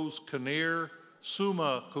Rose Kinnear,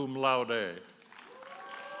 summa cum laude.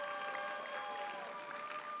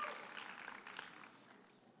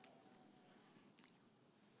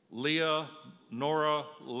 Leah Nora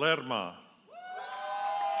Lerma.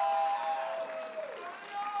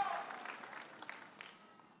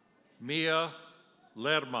 Mia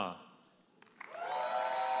Lerma.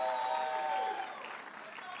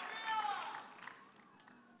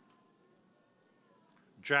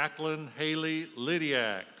 Jacqueline Haley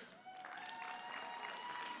Lydiac.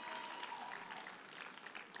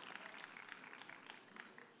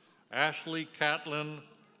 Ashley Catlin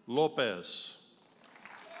Lopez.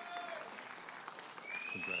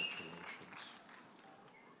 Congratulations.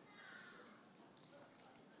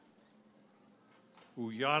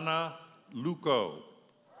 Uyana Luco.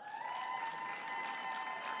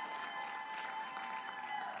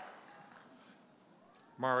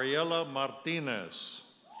 Mariela Martinez.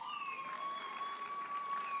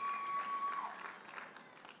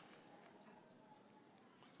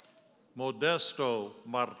 Modesto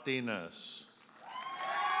Martinez.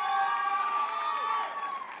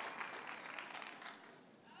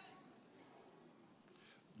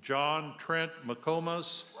 John Trent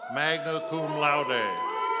McComas, magna cum laude.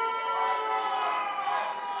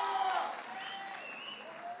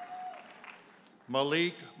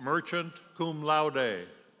 Malik Merchant, cum laude.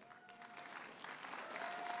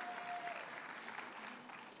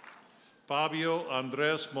 Fabio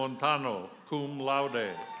Andres Montano, cum laude.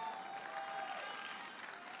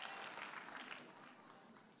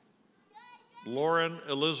 Lauren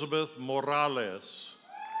Elizabeth Morales.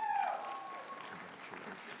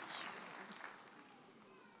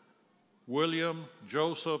 William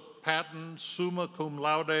Joseph Patton, summa cum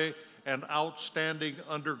laude, an outstanding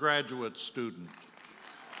undergraduate student.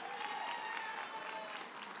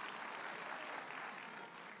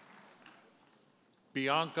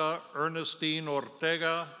 Bianca Ernestine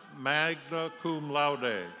Ortega, magna cum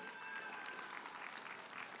laude.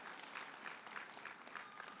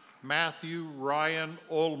 Matthew Ryan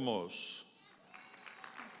Olmos.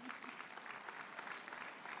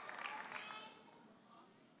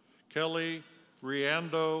 Kelly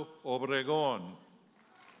Riando Obregon.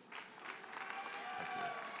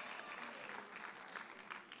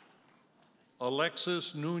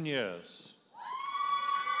 Alexis Nunez.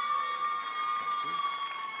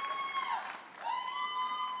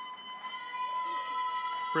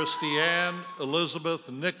 Christiane Elizabeth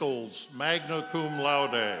Nichols, magna cum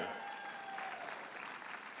laude.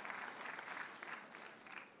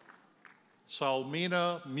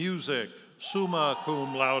 Salmina Music, summa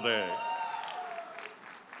cum laude.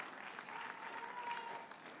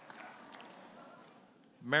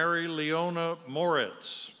 Mary Leona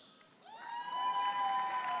Moritz.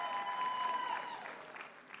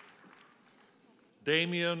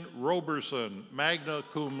 Damian Roberson, magna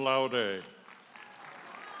cum laude.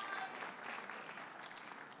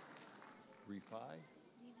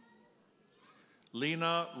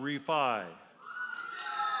 Lena Rifai.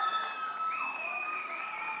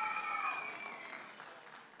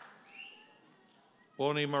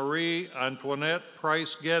 Bonnie Marie Antoinette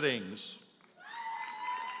Price Gettings.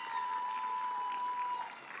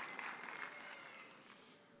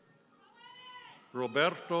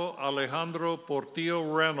 Roberto Alejandro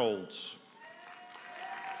Portillo Reynolds.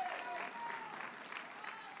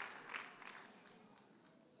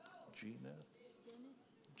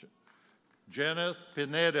 Janet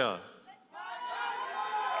Pineda.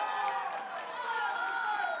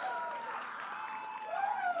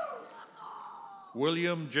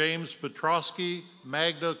 William James Petrosky,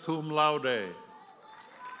 magna cum laude.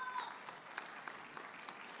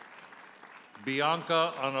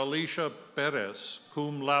 Bianca Annalicia Perez,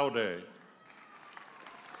 cum laude.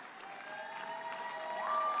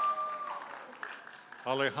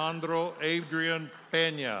 Alejandro Adrian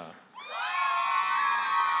Peña.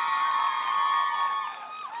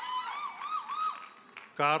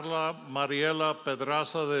 Carla Mariela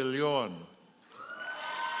Pedraza de León.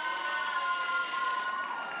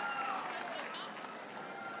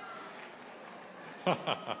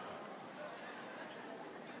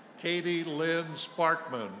 Katie Lynn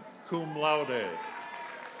Sparkman, cum laude.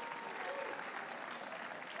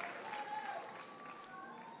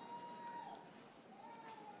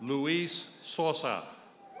 Luis Sosa.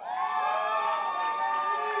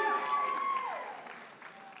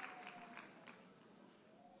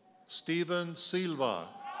 Stephen Silva.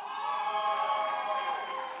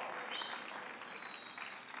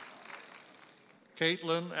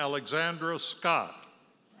 Caitlin Alexandra Scott.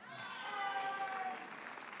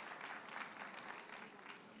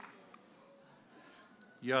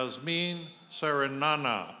 Yasmin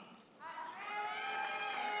Serenana.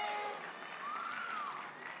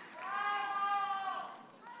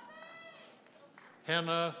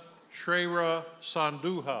 Hannah Shrera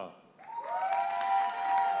Sanduha.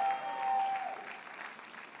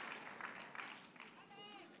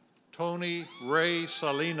 Tony Ray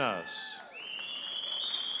Salinas.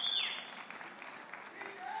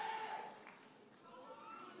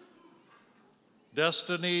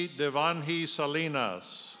 Destiny Devanhi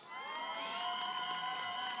Salinas.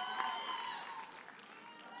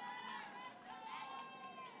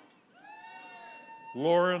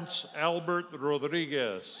 Lawrence Albert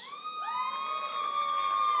Rodriguez.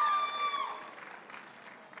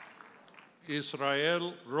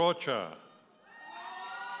 Israel Rocha.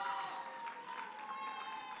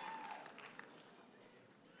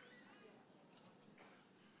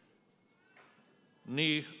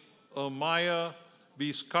 Nehemiah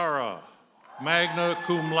Vizcarra, magna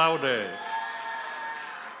cum laude.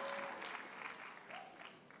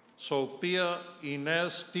 Sophia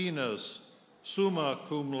Inez Tinas, summa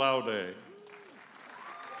cum laude.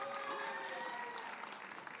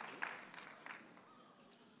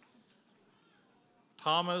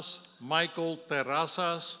 Thomas Michael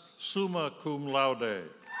Terrazas, summa cum laude.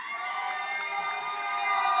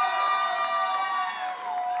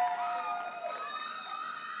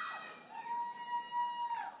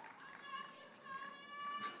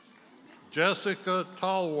 Jessica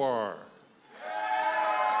Talwar.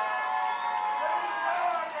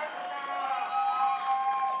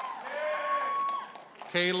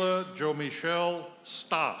 Kayla Jo Michelle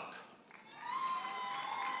Stock.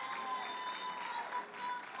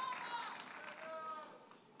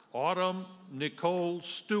 Autumn Nicole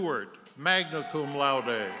Stewart, magna cum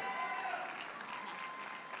laude.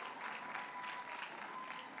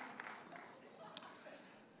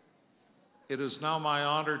 It is now my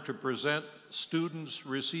honor to present students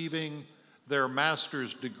receiving their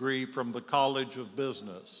master's degree from the College of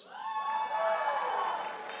Business.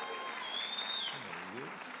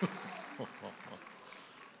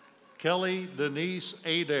 Kelly Denise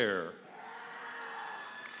Adair.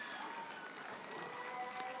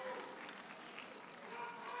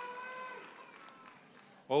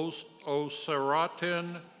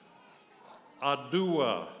 Oseratin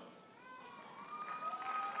Adua.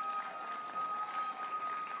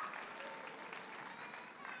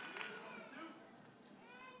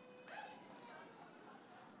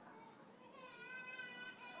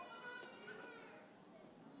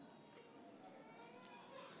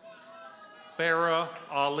 Farah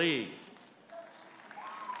Ali.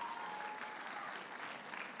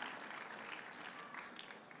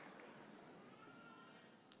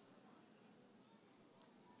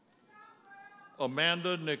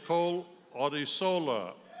 Amanda Nicole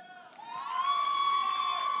Odisola.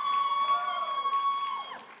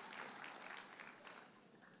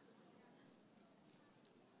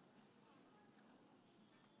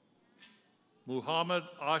 Muhammad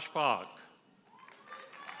Ashfaq.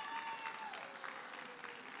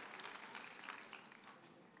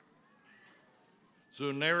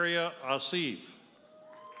 Zunaria Asif.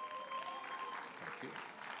 Thank you.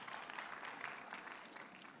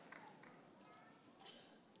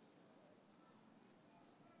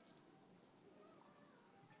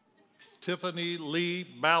 Tiffany Lee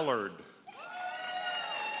Ballard.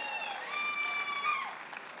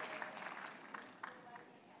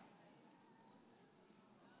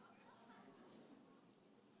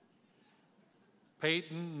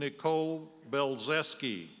 Peyton Nicole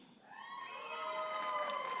Belzeski.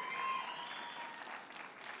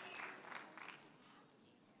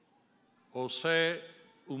 Jose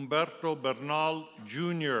Humberto Bernal,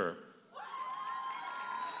 Jr.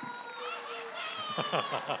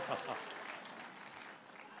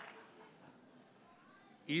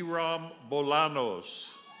 Iram Bolanos.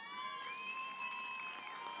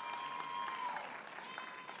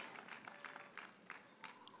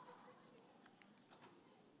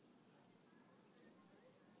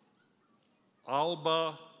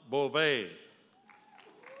 Alba Bove.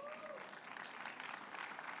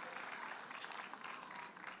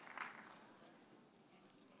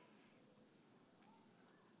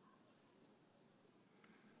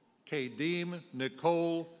 Kadeem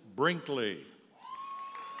Nicole Brinkley.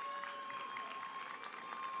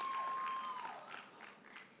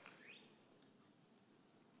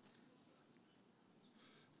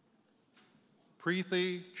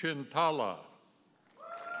 Preeti Chintala.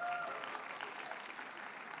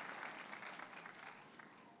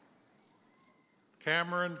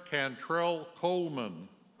 Cameron Cantrell Coleman.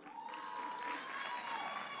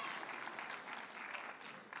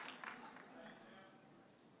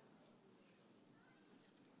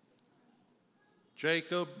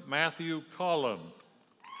 Jacob Matthew Collin.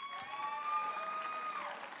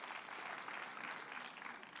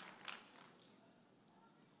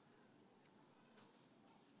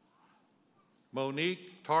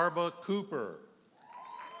 Monique Tarva Cooper.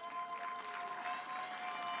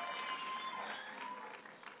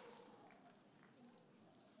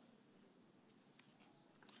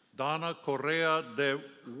 Donna Correa de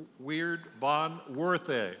Weird Von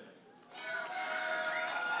Worthe.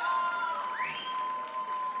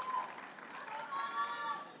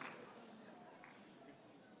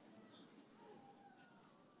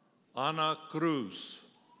 Ana Cruz.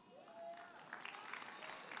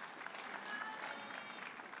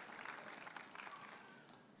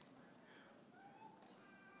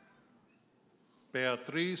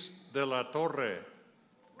 Beatriz de la Torre.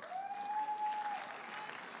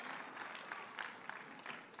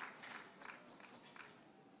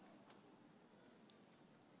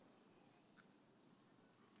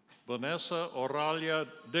 Vanessa Oralia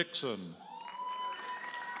Dixon.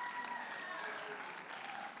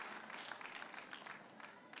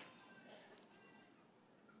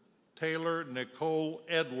 Taylor Nicole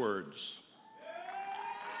Edwards.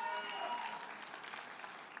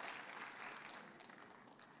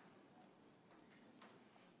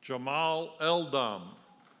 Jamal Eldam.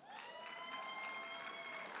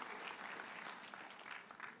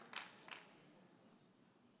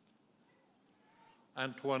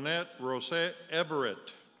 Antoinette Rosette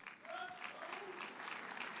Everett.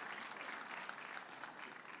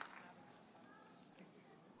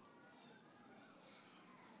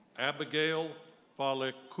 Abigail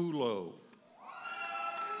Valiculo.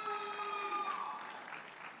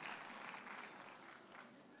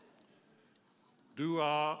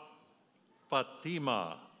 Dua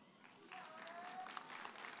Fatima.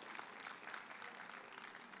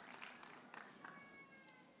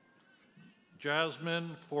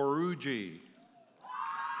 Jasmine Poruji.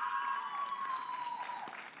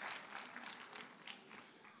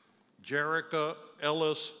 Jerica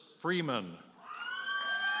Ellis Freeman.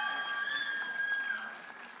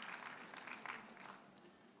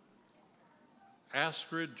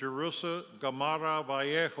 Astrid Jerusa Gamara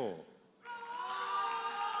Vallejo.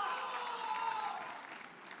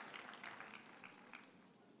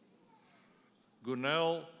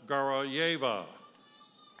 Gunel Garayeva.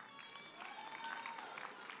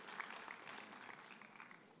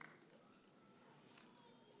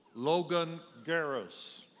 Logan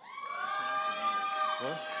Garris.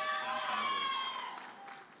 What?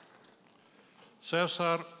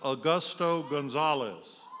 Cesar Augusto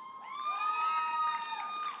Gonzalez.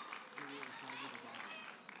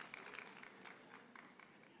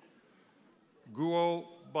 Guo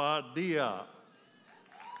Badia.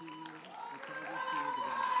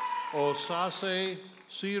 Osase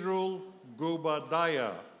Cyril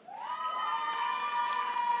Gubadaya.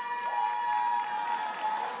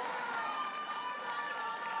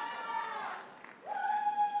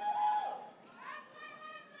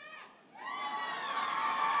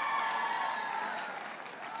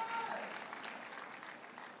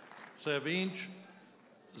 Sevinch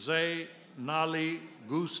Zay Nali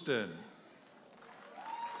Gustin.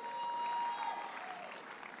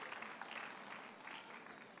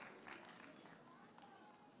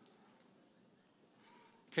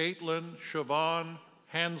 Caitlin Siobhan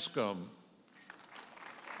Hanscom.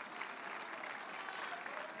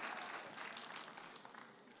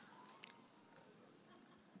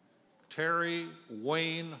 Terry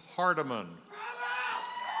Wayne Hardiman.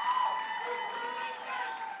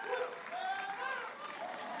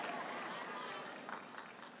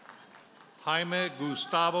 Jaime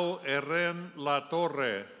Gustavo Herren La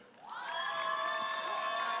Torre.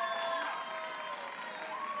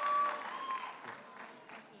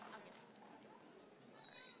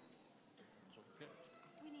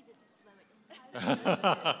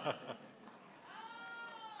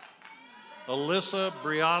 Alyssa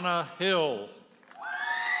Brianna Hill.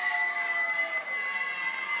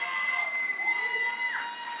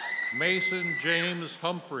 Mason James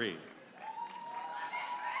Humphrey.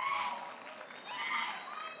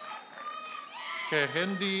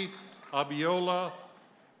 Kehendi Abiola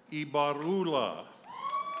Ibarula.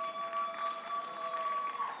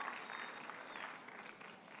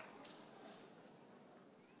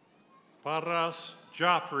 Paras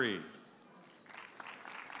Jaffrey.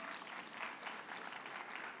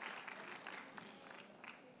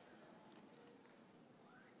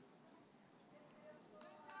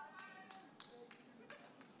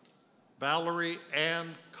 Valerie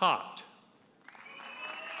Ann Cott.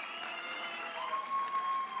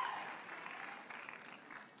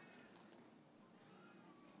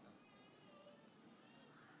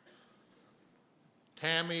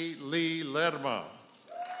 Tammy Lee Lerma.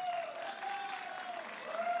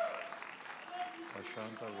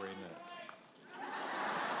 Ashanta Raynette.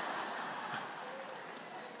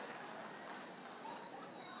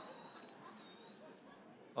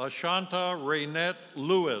 Ashanta Raynette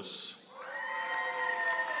Lewis.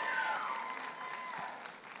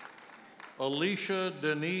 Alicia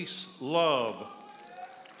Denise Love.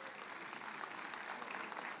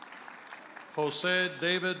 Jose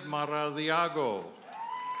David Maradiago.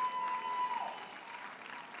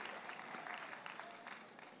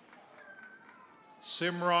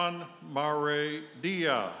 Simran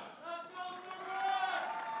Maredia.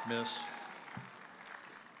 Miss,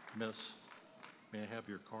 may I have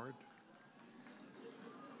your card?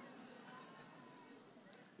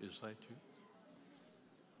 Is that you?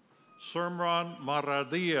 Simran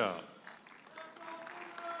Maradia.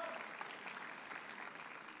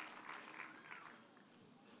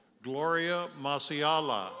 Gloria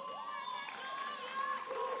Masiala.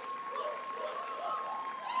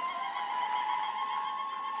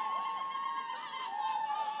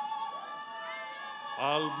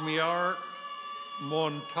 Almiar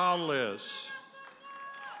Montales.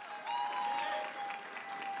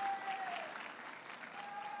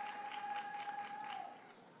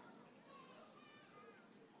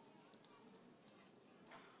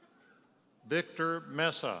 Victor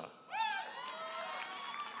Mesa.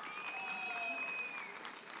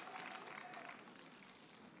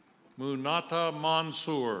 Munata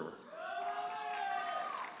Mansour.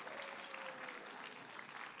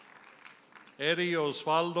 Eddie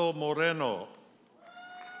Osvaldo Moreno.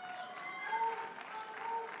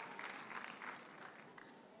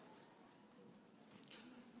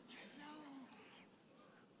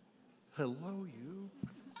 Hello, you.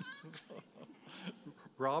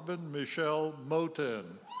 Robin Michelle Moten.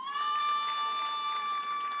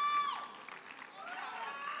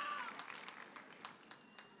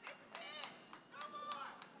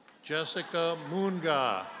 Jessica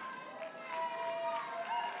Munga.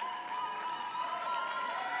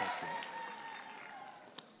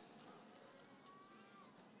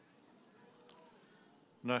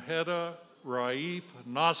 Naheda Raif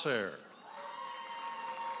Nasser.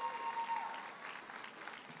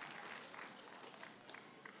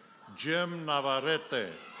 Jim Navarrete.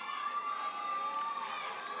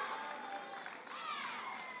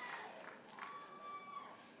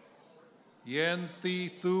 Yen Thi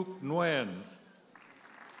Thuk Nguyen.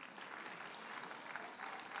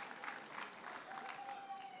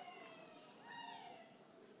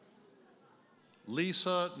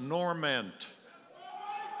 Lisa Normant.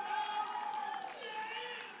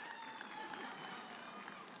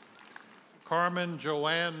 Carmen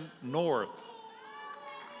Joanne North.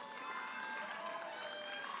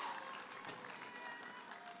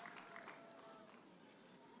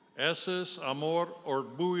 Eses Amor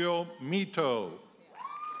Orgullo Mito.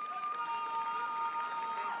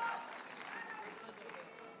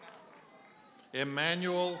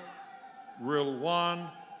 Emmanuel Rilwan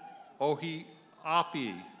Ohiapi.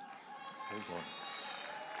 Hold on.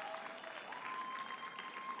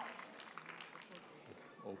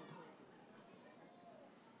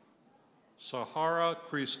 Sahara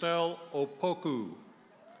Christelle Opoku.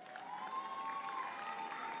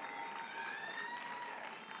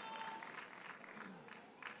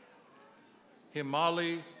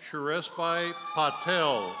 Himali Suresbai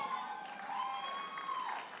Patel.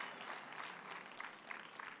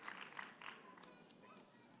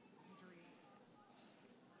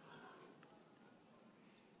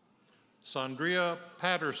 Sandria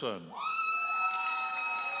Patterson.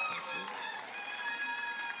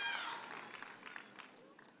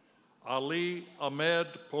 Ali Ahmed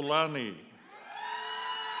Polani.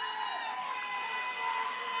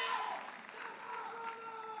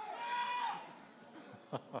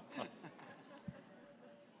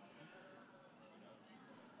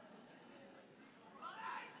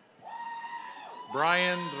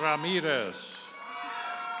 Brian Ramirez.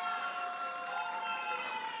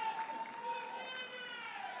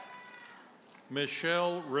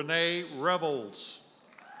 Michelle Renee Revels.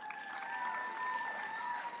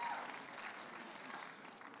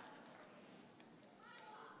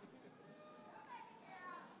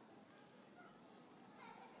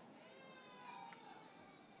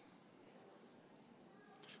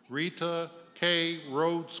 Rita K.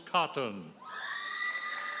 Rhodes Cotton.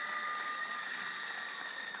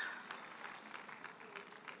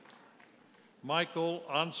 Michael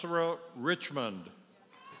Ansara Richmond.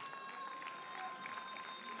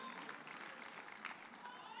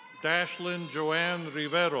 Dashlyn Joanne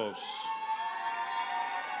Riveros.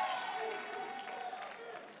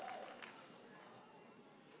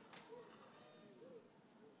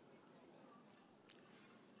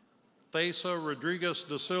 Thesa Rodriguez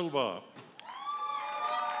da Silva.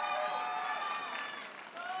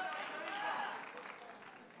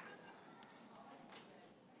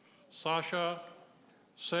 Sasha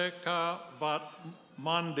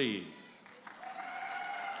Sekavatmandi.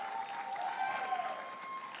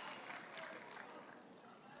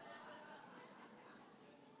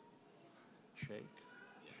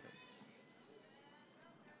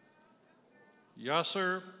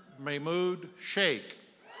 Yasser Mahmoud Sheikh.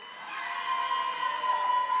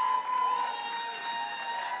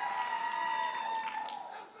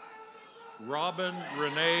 Robin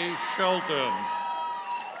Renee Shelton.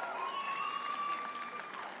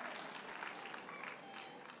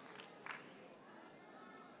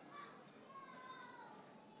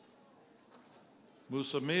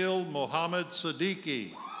 Musamil Mohammed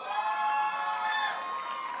Siddiqui.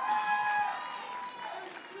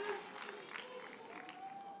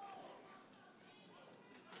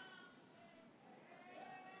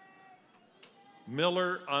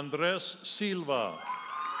 Miller Andres Silva.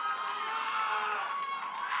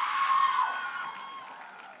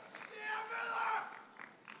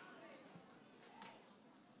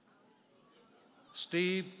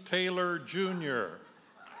 Steve Taylor Jr.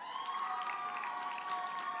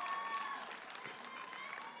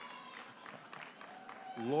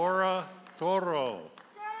 Laura Toro.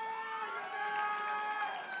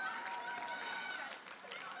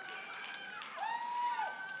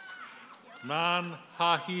 Nan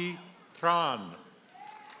Hahi Tran.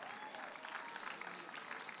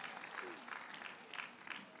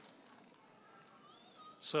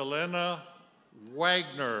 Selena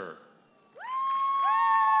Wagner.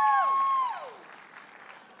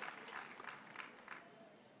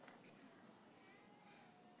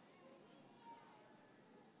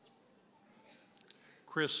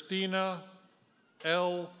 Christina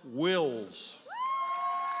L. Wills.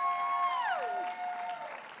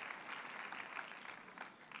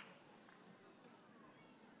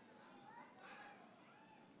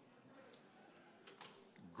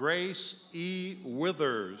 Grace E.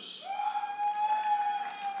 Withers.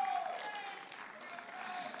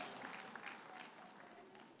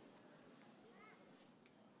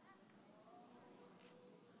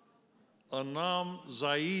 Anam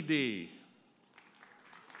Zaidi.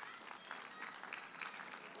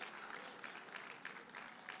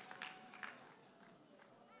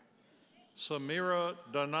 Samira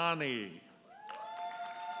Danani.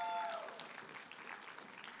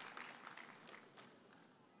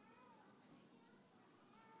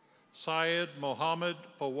 Syed Mohammed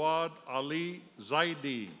Fawad Ali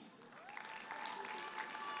Zaidi.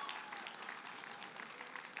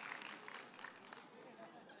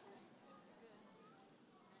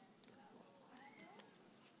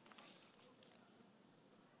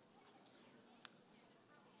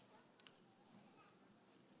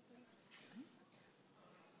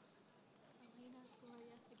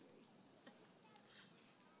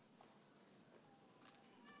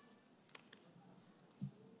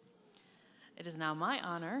 It is now my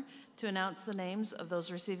honor to announce the names of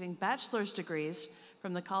those receiving bachelor's degrees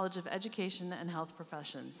from the College of Education and Health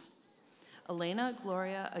Professions. Elena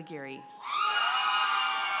Gloria Aguirre.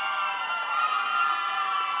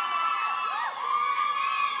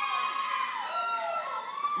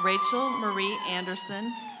 Rachel Marie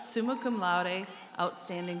Anderson, summa cum laude,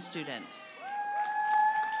 outstanding student.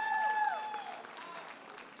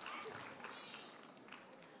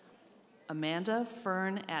 Amanda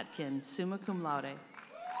Fern Atkin, summa cum laude.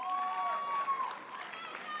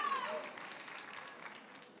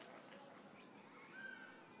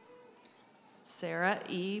 Sarah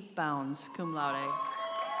E. Bounds, cum laude.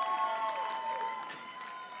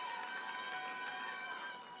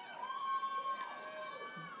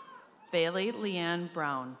 Bailey Leanne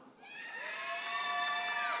Brown.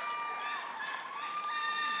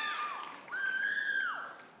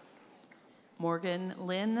 Morgan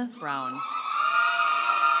Lynn Brown.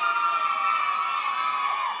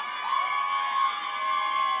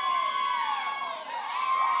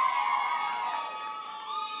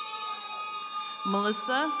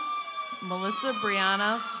 Melissa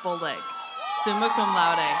Brianna Bullock, summa cum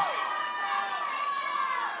laude.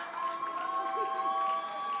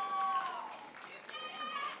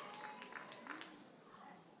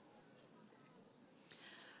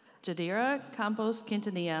 Jadira Campos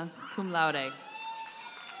Quintanilla, cum laude.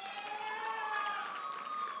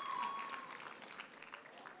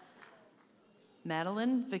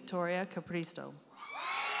 Madeline Victoria Capristo.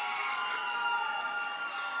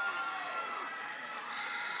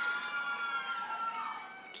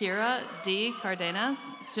 Kira D. Cardenas,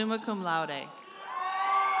 summa cum laude.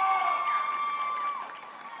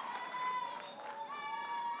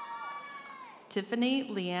 Tiffany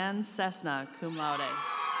Leanne Cessna, cum laude.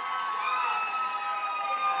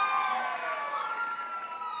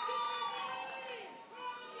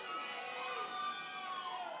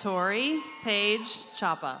 Tori Paige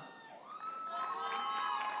Chapa.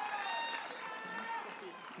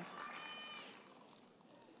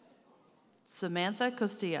 Samantha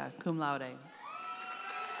Costilla, cum laude.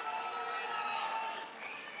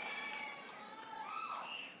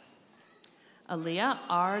 Aaliyah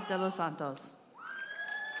R. De Los Santos.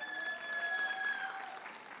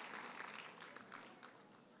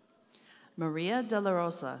 Maria De La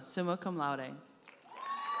Rosa, summa cum laude.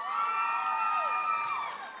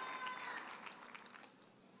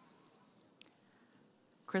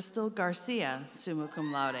 Crystal Garcia, summa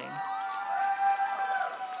cum laude.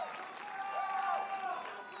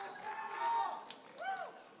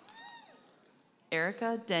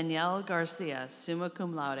 Erica Danielle Garcia, summa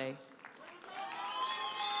cum laude.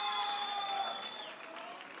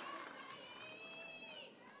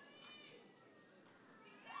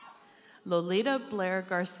 Lolita Blair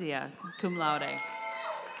Garcia, cum laude.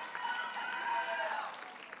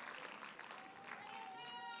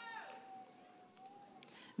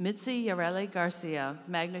 Mitzi Yareli Garcia,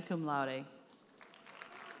 magna cum laude.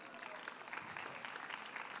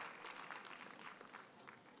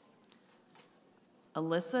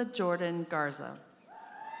 Alyssa Jordan Garza.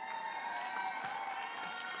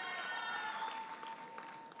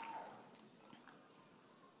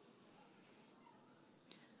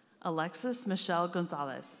 Alexis Michelle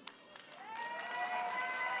Gonzalez.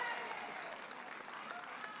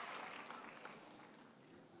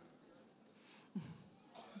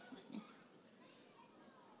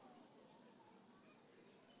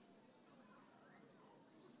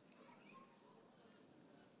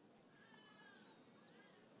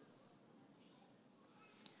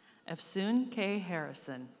 Efsoon K.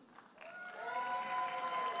 Harrison.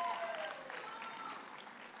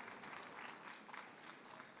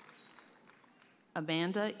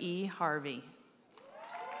 Amanda E. Harvey.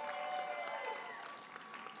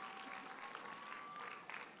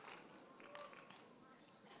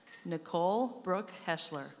 Nicole Brooke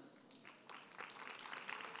Heschler.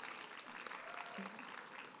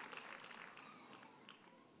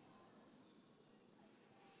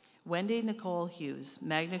 Wendy Nicole Hughes,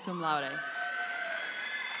 magna cum laude.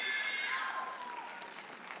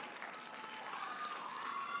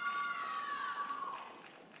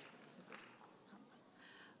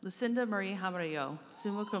 Lucinda Marie Hamarillo,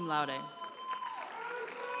 summa cum laude.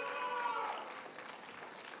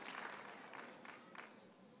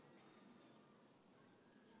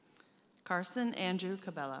 Carson Andrew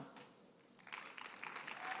Cabela.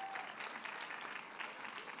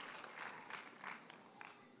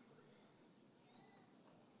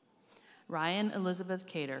 Ryan Elizabeth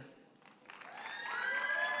Cater.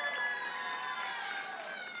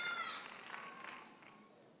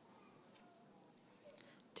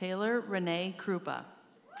 Taylor Renee Krupa.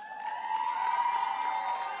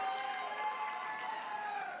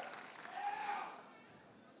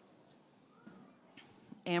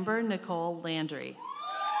 Amber Nicole Landry.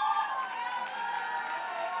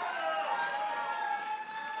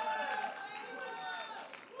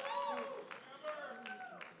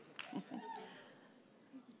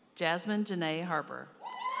 Jasmine Janae Harper.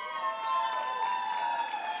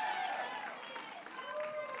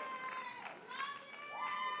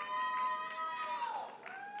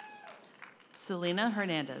 Selena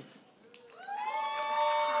Hernandez.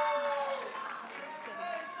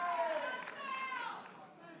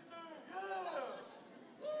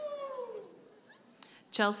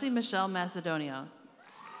 Chelsea Michelle Macedonia,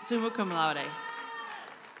 summa cum laude.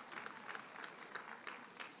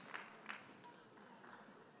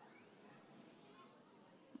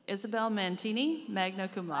 Isabel Mantini, magna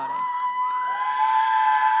cum laude.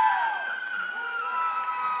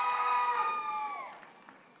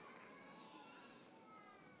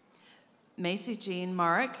 Macy Jean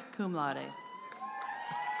Marek, cum laude.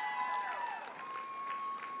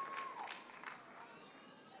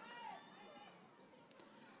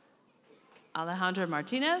 Alejandra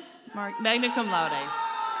Martinez, magna cum laude.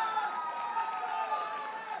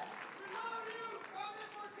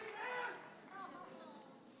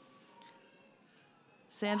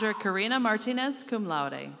 Sandra Karina Martinez, cum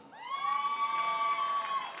laude.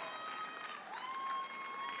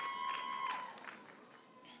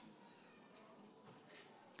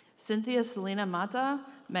 Cynthia Selena Mata,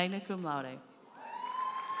 magna cum laude.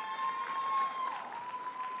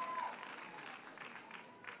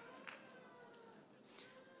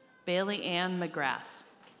 Bailey Ann McGrath.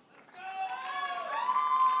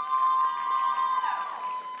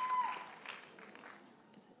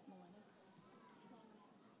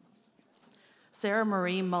 Sarah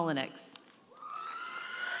Marie Mullenix.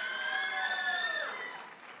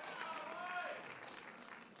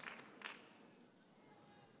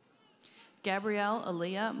 Gabrielle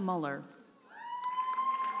Aaliyah Muller.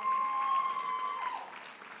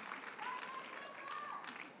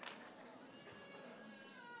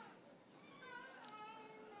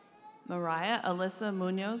 Mariah Alyssa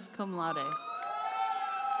Munoz, cum laude.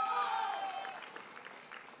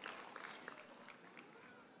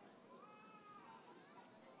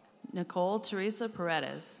 Nicole Teresa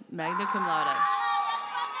Paredes, magna cum laude.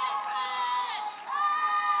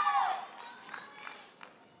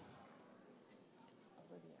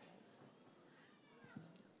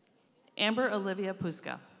 Amber Olivia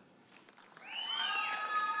Puska.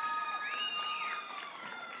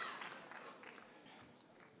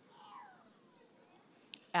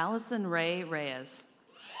 Allison Ray Reyes.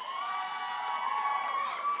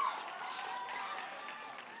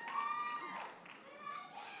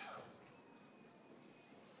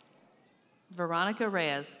 Veronica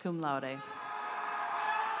Reyes, cum laude.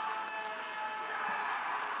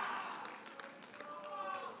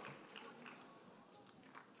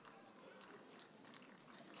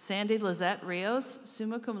 Sandy Lizette Rios,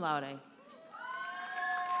 summa cum laude.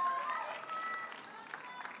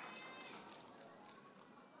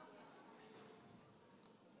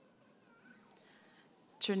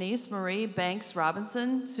 Trinice Marie Banks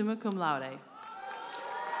Robinson, summa cum laude.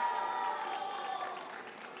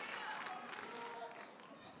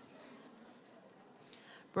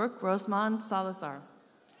 Brooke Rosemond Salazar.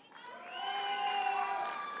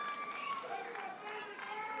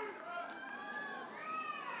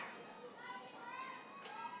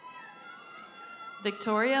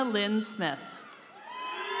 Victoria Lynn Smith.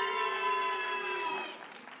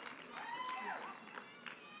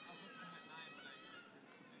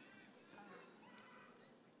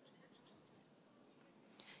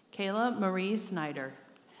 Kayla Marie Snyder.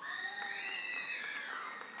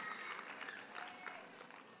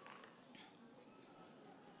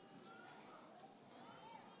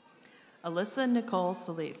 Alyssa Nicole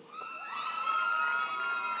Solis.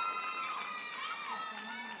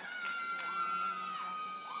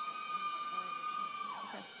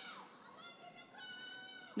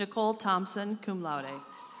 Nicole Thompson, cum laude.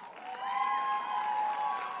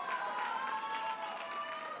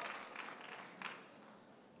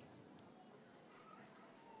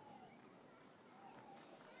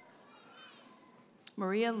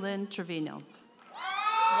 Maria Lynn Trevino.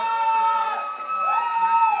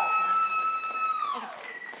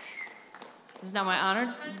 It is now my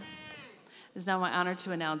honor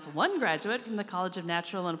to announce one graduate from the College of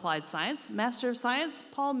Natural and Applied Science, Master of Science,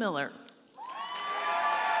 Paul Miller.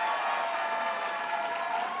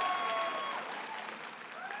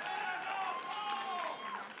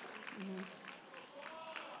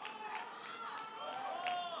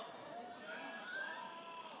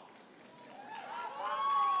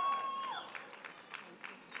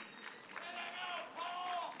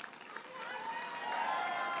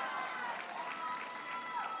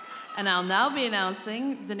 And I'll now be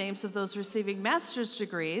announcing the names of those receiving master's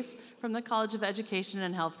degrees from the College of Education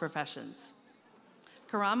and Health Professions.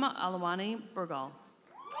 Karama Alawani Burgal.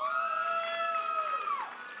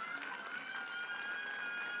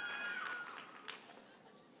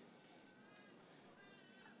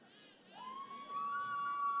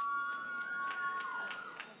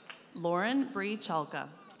 Lauren Bree Chalka.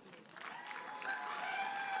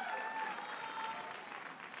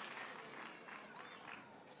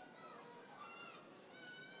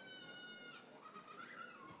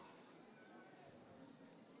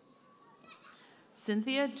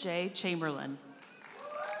 Cynthia J. Chamberlain.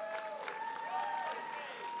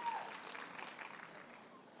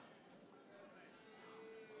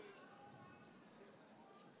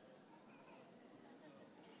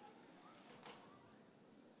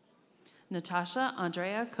 Natasha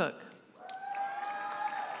Andrea Cook.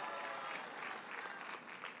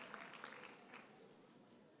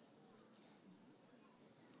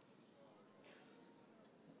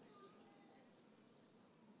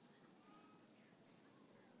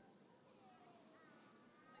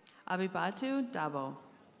 Abibatu Dabo.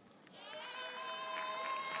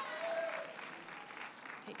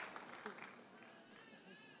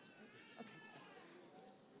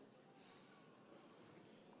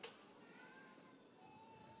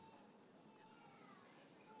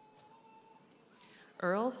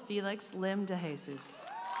 Earl Felix Lim de Jesus.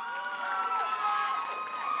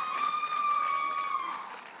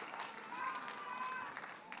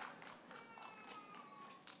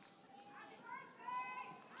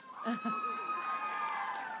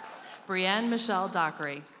 Brienne Michelle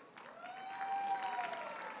Dockery.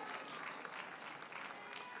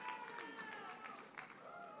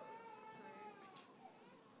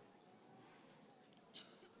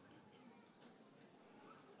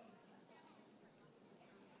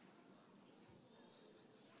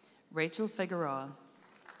 Rachel Figueroa.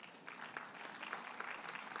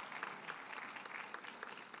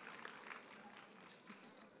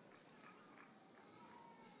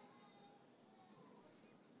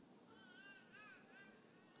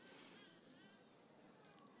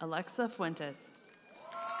 Alexa Fuentes.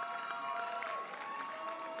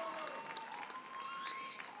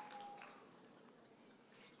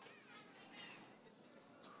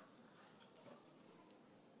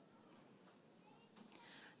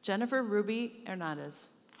 Jennifer Ruby Hernandez.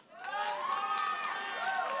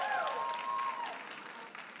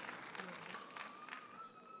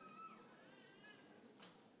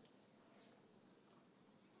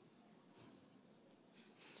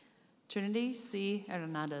 Trinity C.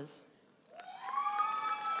 Hernandez.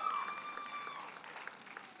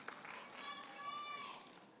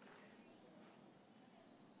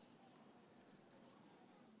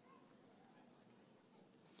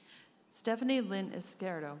 Stephanie Lynn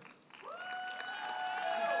Izquierdo.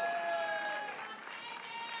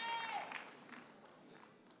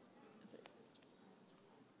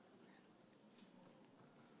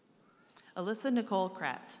 Alyssa Nicole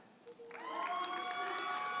Kratz.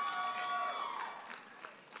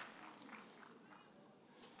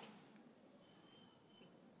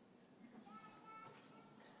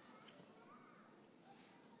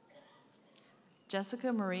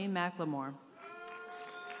 Jessica Marie McLemore.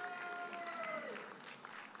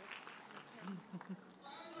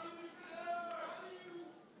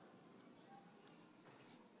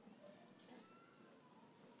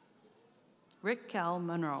 Rick Cal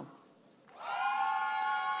Monroe.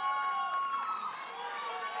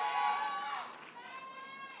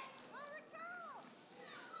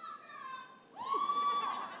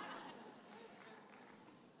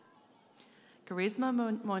 Charisma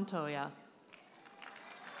Montoya.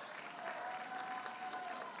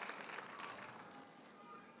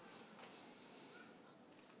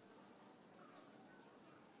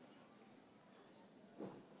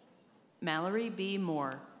 Mallory B.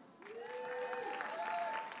 Moore.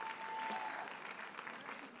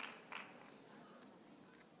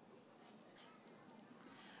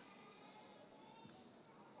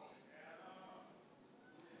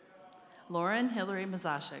 Lauren Hillary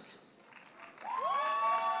Mazashik.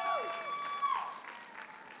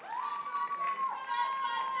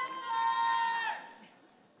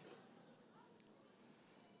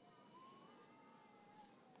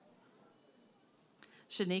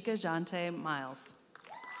 Shanika Jante Miles.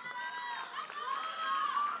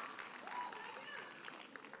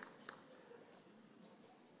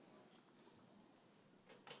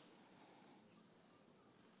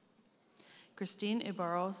 Christine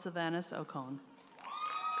Ibarro Savanas Ocon.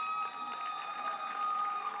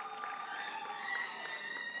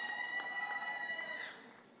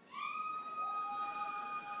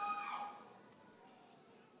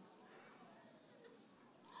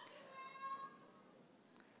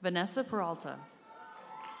 Vanessa Peralta.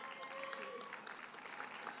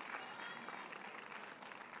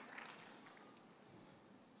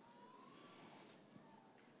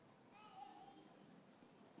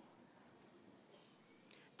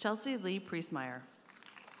 Chelsea Lee Priestmeyer.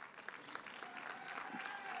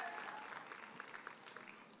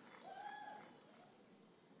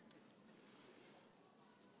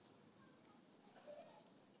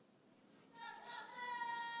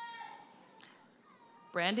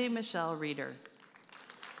 Brandy Michelle Reeder.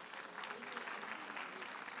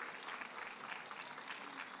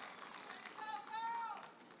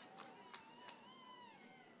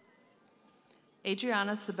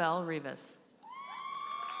 Adriana Sibel Rivas.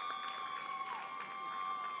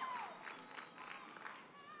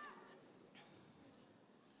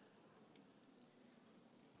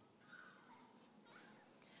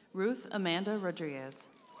 Ruth Amanda Rodriguez.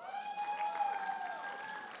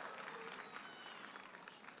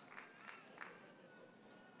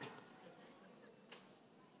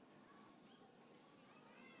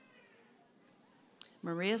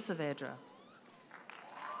 Maria Saavedra.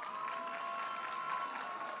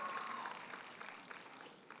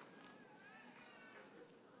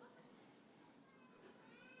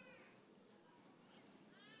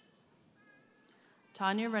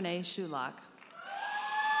 Tanya Renee Shulock.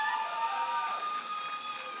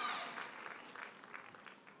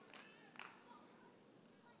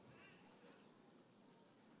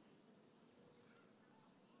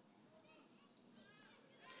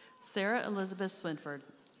 Sarah Elizabeth Swinford.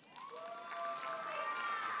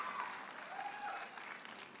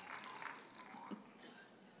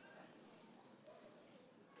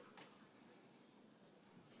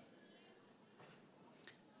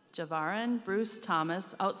 Javarin Bruce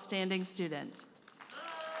Thomas, outstanding student.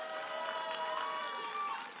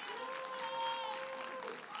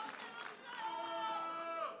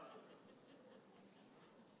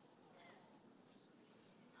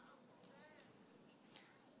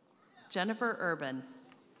 Jennifer Urban.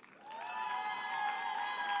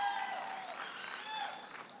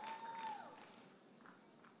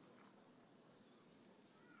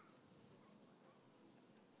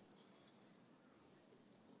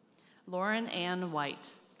 Lauren Ann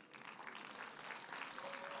White.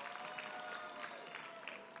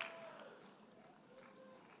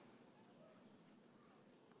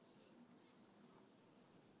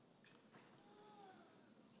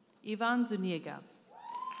 Ivan Zuniga.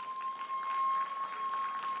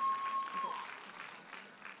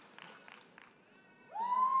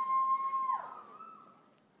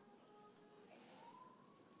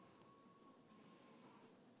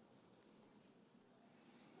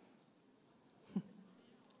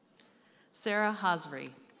 Sarah Hasri.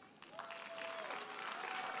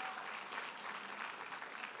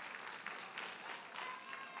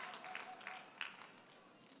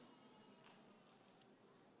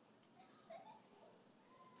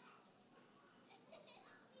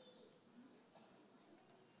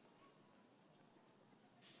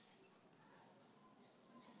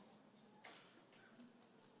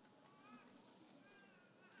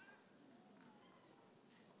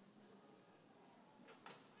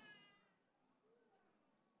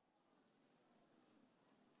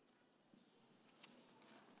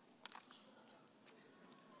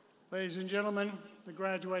 Ladies and gentlemen, the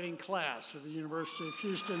graduating class of the University of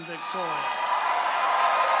Houston, Victoria.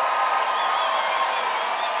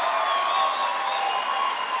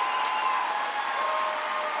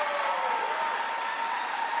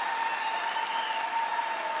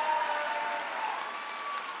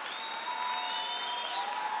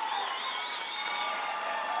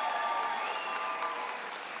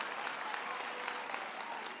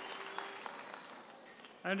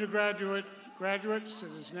 Graduates,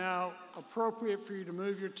 it is now appropriate for you to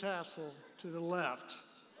move your tassel to the left.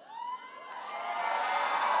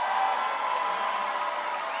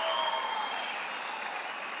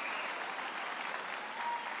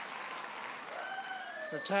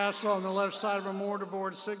 The tassel on the left side of a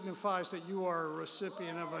mortarboard signifies that you are a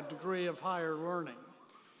recipient of a degree of higher learning.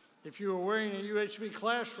 If you are wearing a UHV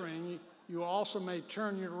class ring, you also may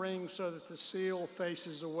turn your ring so that the seal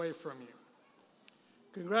faces away from you.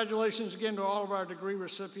 Congratulations again to all of our degree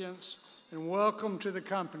recipients, and welcome to the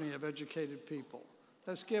company of educated people.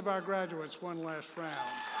 Let's give our graduates one last round.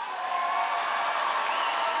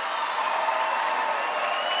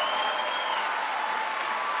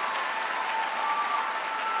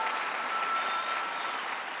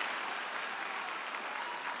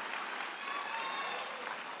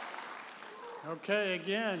 Okay,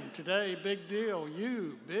 again, today, big deal.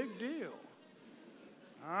 You, big deal.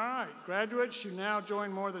 All right, graduates, you now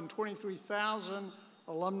join more than 23,000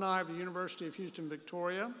 alumni of the University of Houston,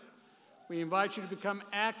 Victoria. We invite you to become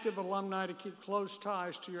active alumni to keep close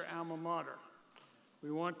ties to your alma mater.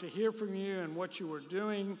 We want to hear from you and what you are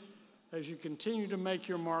doing as you continue to make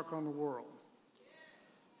your mark on the world.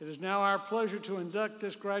 It is now our pleasure to induct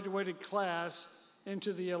this graduated class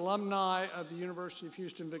into the alumni of the University of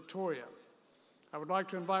Houston, Victoria. I would like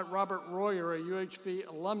to invite Robert Royer, a UHV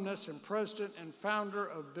alumnus and president and founder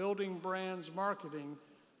of Building Brands Marketing,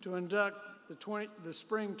 to induct the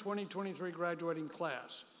spring 2023 graduating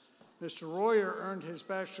class. Mr. Royer earned his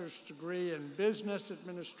bachelor's degree in business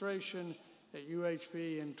administration at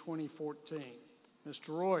UHV in 2014. Mr.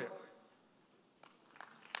 Royer.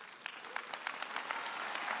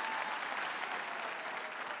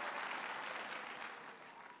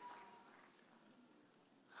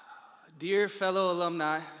 Dear fellow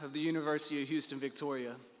alumni of the University of Houston,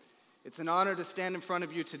 Victoria, it's an honor to stand in front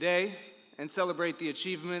of you today and celebrate the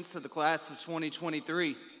achievements of the class of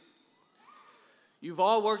 2023. You've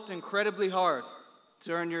all worked incredibly hard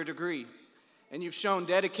to earn your degree, and you've shown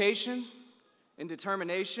dedication and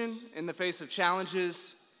determination in the face of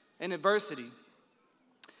challenges and adversity.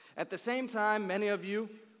 At the same time, many of you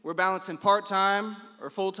were balancing part-time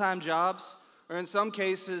or full-time jobs, or in some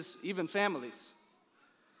cases, even families.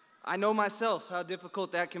 I know myself how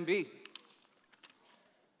difficult that can be.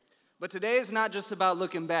 But today is not just about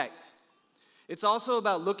looking back. It's also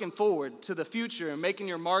about looking forward to the future and making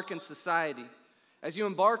your mark in society. As you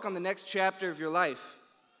embark on the next chapter of your life,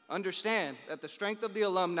 understand that the strength of the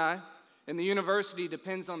alumni and the university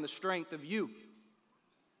depends on the strength of you.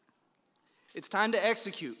 It's time to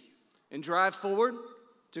execute and drive forward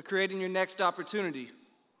to creating your next opportunity.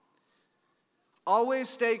 Always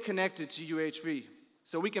stay connected to UHV,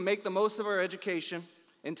 so we can make the most of our education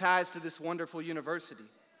and ties to this wonderful university.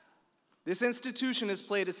 This institution has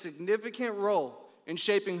played a significant role in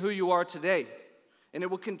shaping who you are today, and it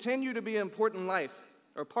will continue to be an important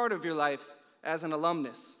part of your life as an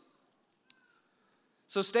alumnus.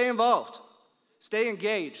 So stay involved, stay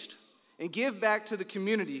engaged, and give back to the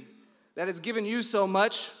community that has given you so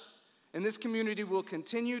much, and this community will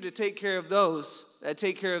continue to take care of those that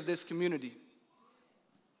take care of this community.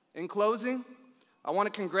 In closing, I want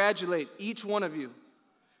to congratulate each one of you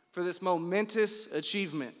for this momentous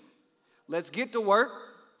achievement. Let's get to work.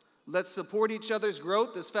 Let's support each other's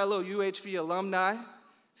growth as fellow UHV alumni.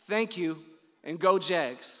 Thank you, and go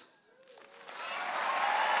Jags.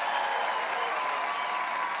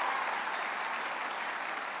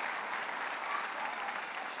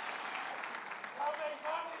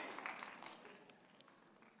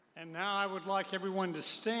 And now I would like everyone to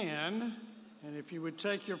stand, and if you would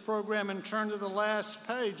take your program and turn to the last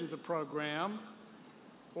page of the program,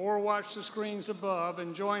 or watch the screens above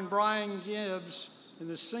and join Brian Gibbs in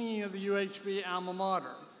the singing of the UHV alma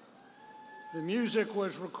mater. The music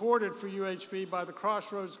was recorded for UHV by the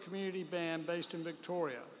Crossroads Community Band based in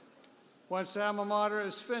Victoria. Once the alma mater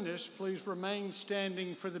is finished, please remain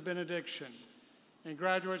standing for the benediction. And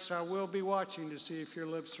graduates, I will be watching to see if your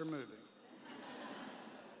lips are moving.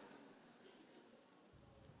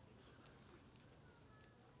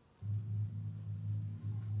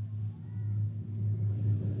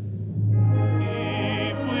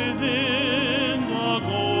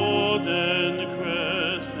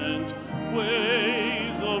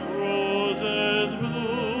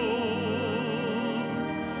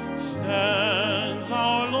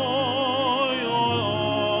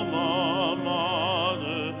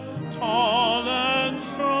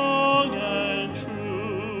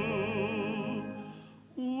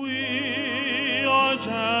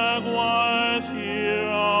 Jaguars, hear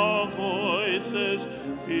our voices,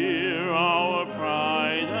 fear our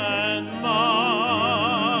pride and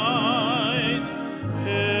might.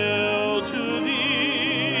 Hail to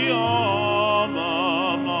thee,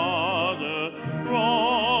 alma mater,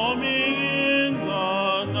 roaming in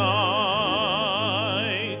the night.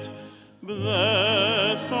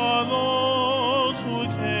 Blessed are those who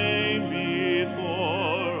came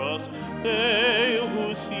before us, they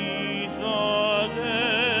who seize the day.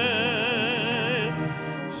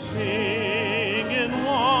 Sing in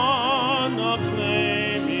one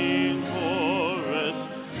acclaiming chorus,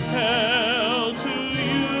 hail to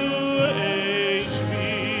UHV.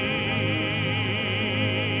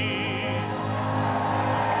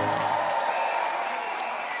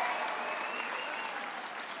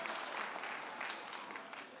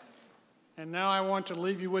 And now I want to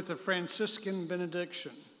leave you with a Franciscan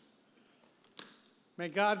benediction. May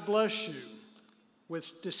God bless you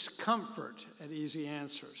with discomfort at easy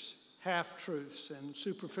answers, half-truths, and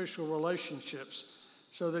superficial relationships,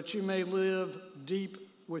 so that you may live deep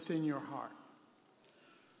within your heart.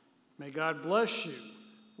 May God bless you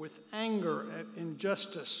with anger at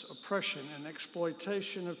injustice, oppression, and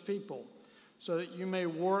exploitation of people, so that you may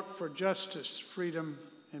work for justice, freedom,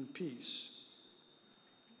 and peace.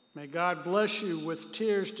 May God bless you with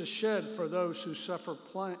tears to shed for those who suffer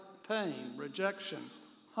pain, rejection,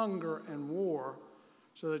 hunger, and war,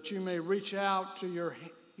 so that you may reach out to your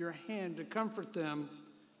hand to comfort them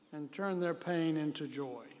and turn their pain into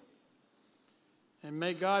joy. And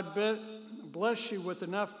may God bless you with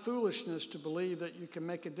enough foolishness to believe that you can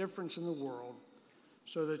make a difference in the world,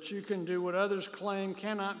 so that you can do what others claim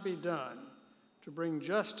cannot be done, to bring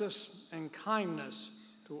justice and kindness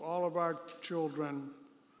to all of our children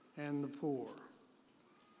and the poor.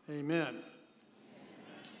 Amen.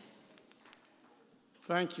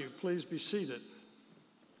 Thank you. Please be seated.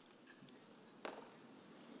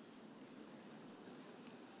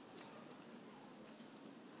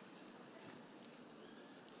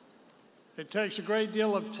 It takes a great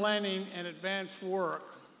deal of planning and advanced work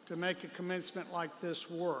to make a commencement like this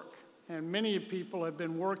work. And many people have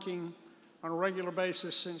been working on a regular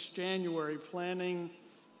basis since January, planning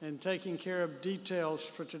and taking care of details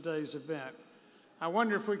for today's event. I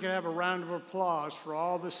wonder if we could have a round of applause for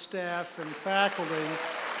all the staff and faculty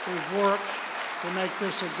who've worked to make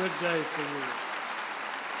this a good day for you.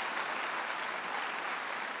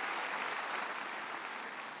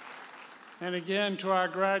 And again, to our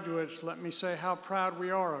graduates, let me say how proud we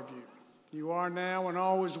are of you. You are now and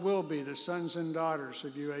always will be the sons and daughters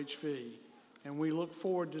of UHV, and we look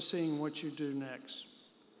forward to seeing what you do next.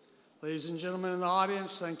 Ladies and gentlemen in the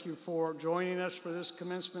audience, thank you for joining us for this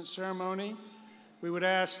commencement ceremony. We would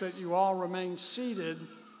ask that you all remain seated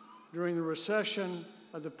during the recession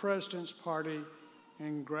of the President's Party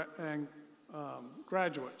and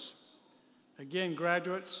graduates. Again,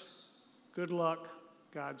 graduates, good luck,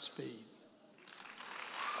 Godspeed.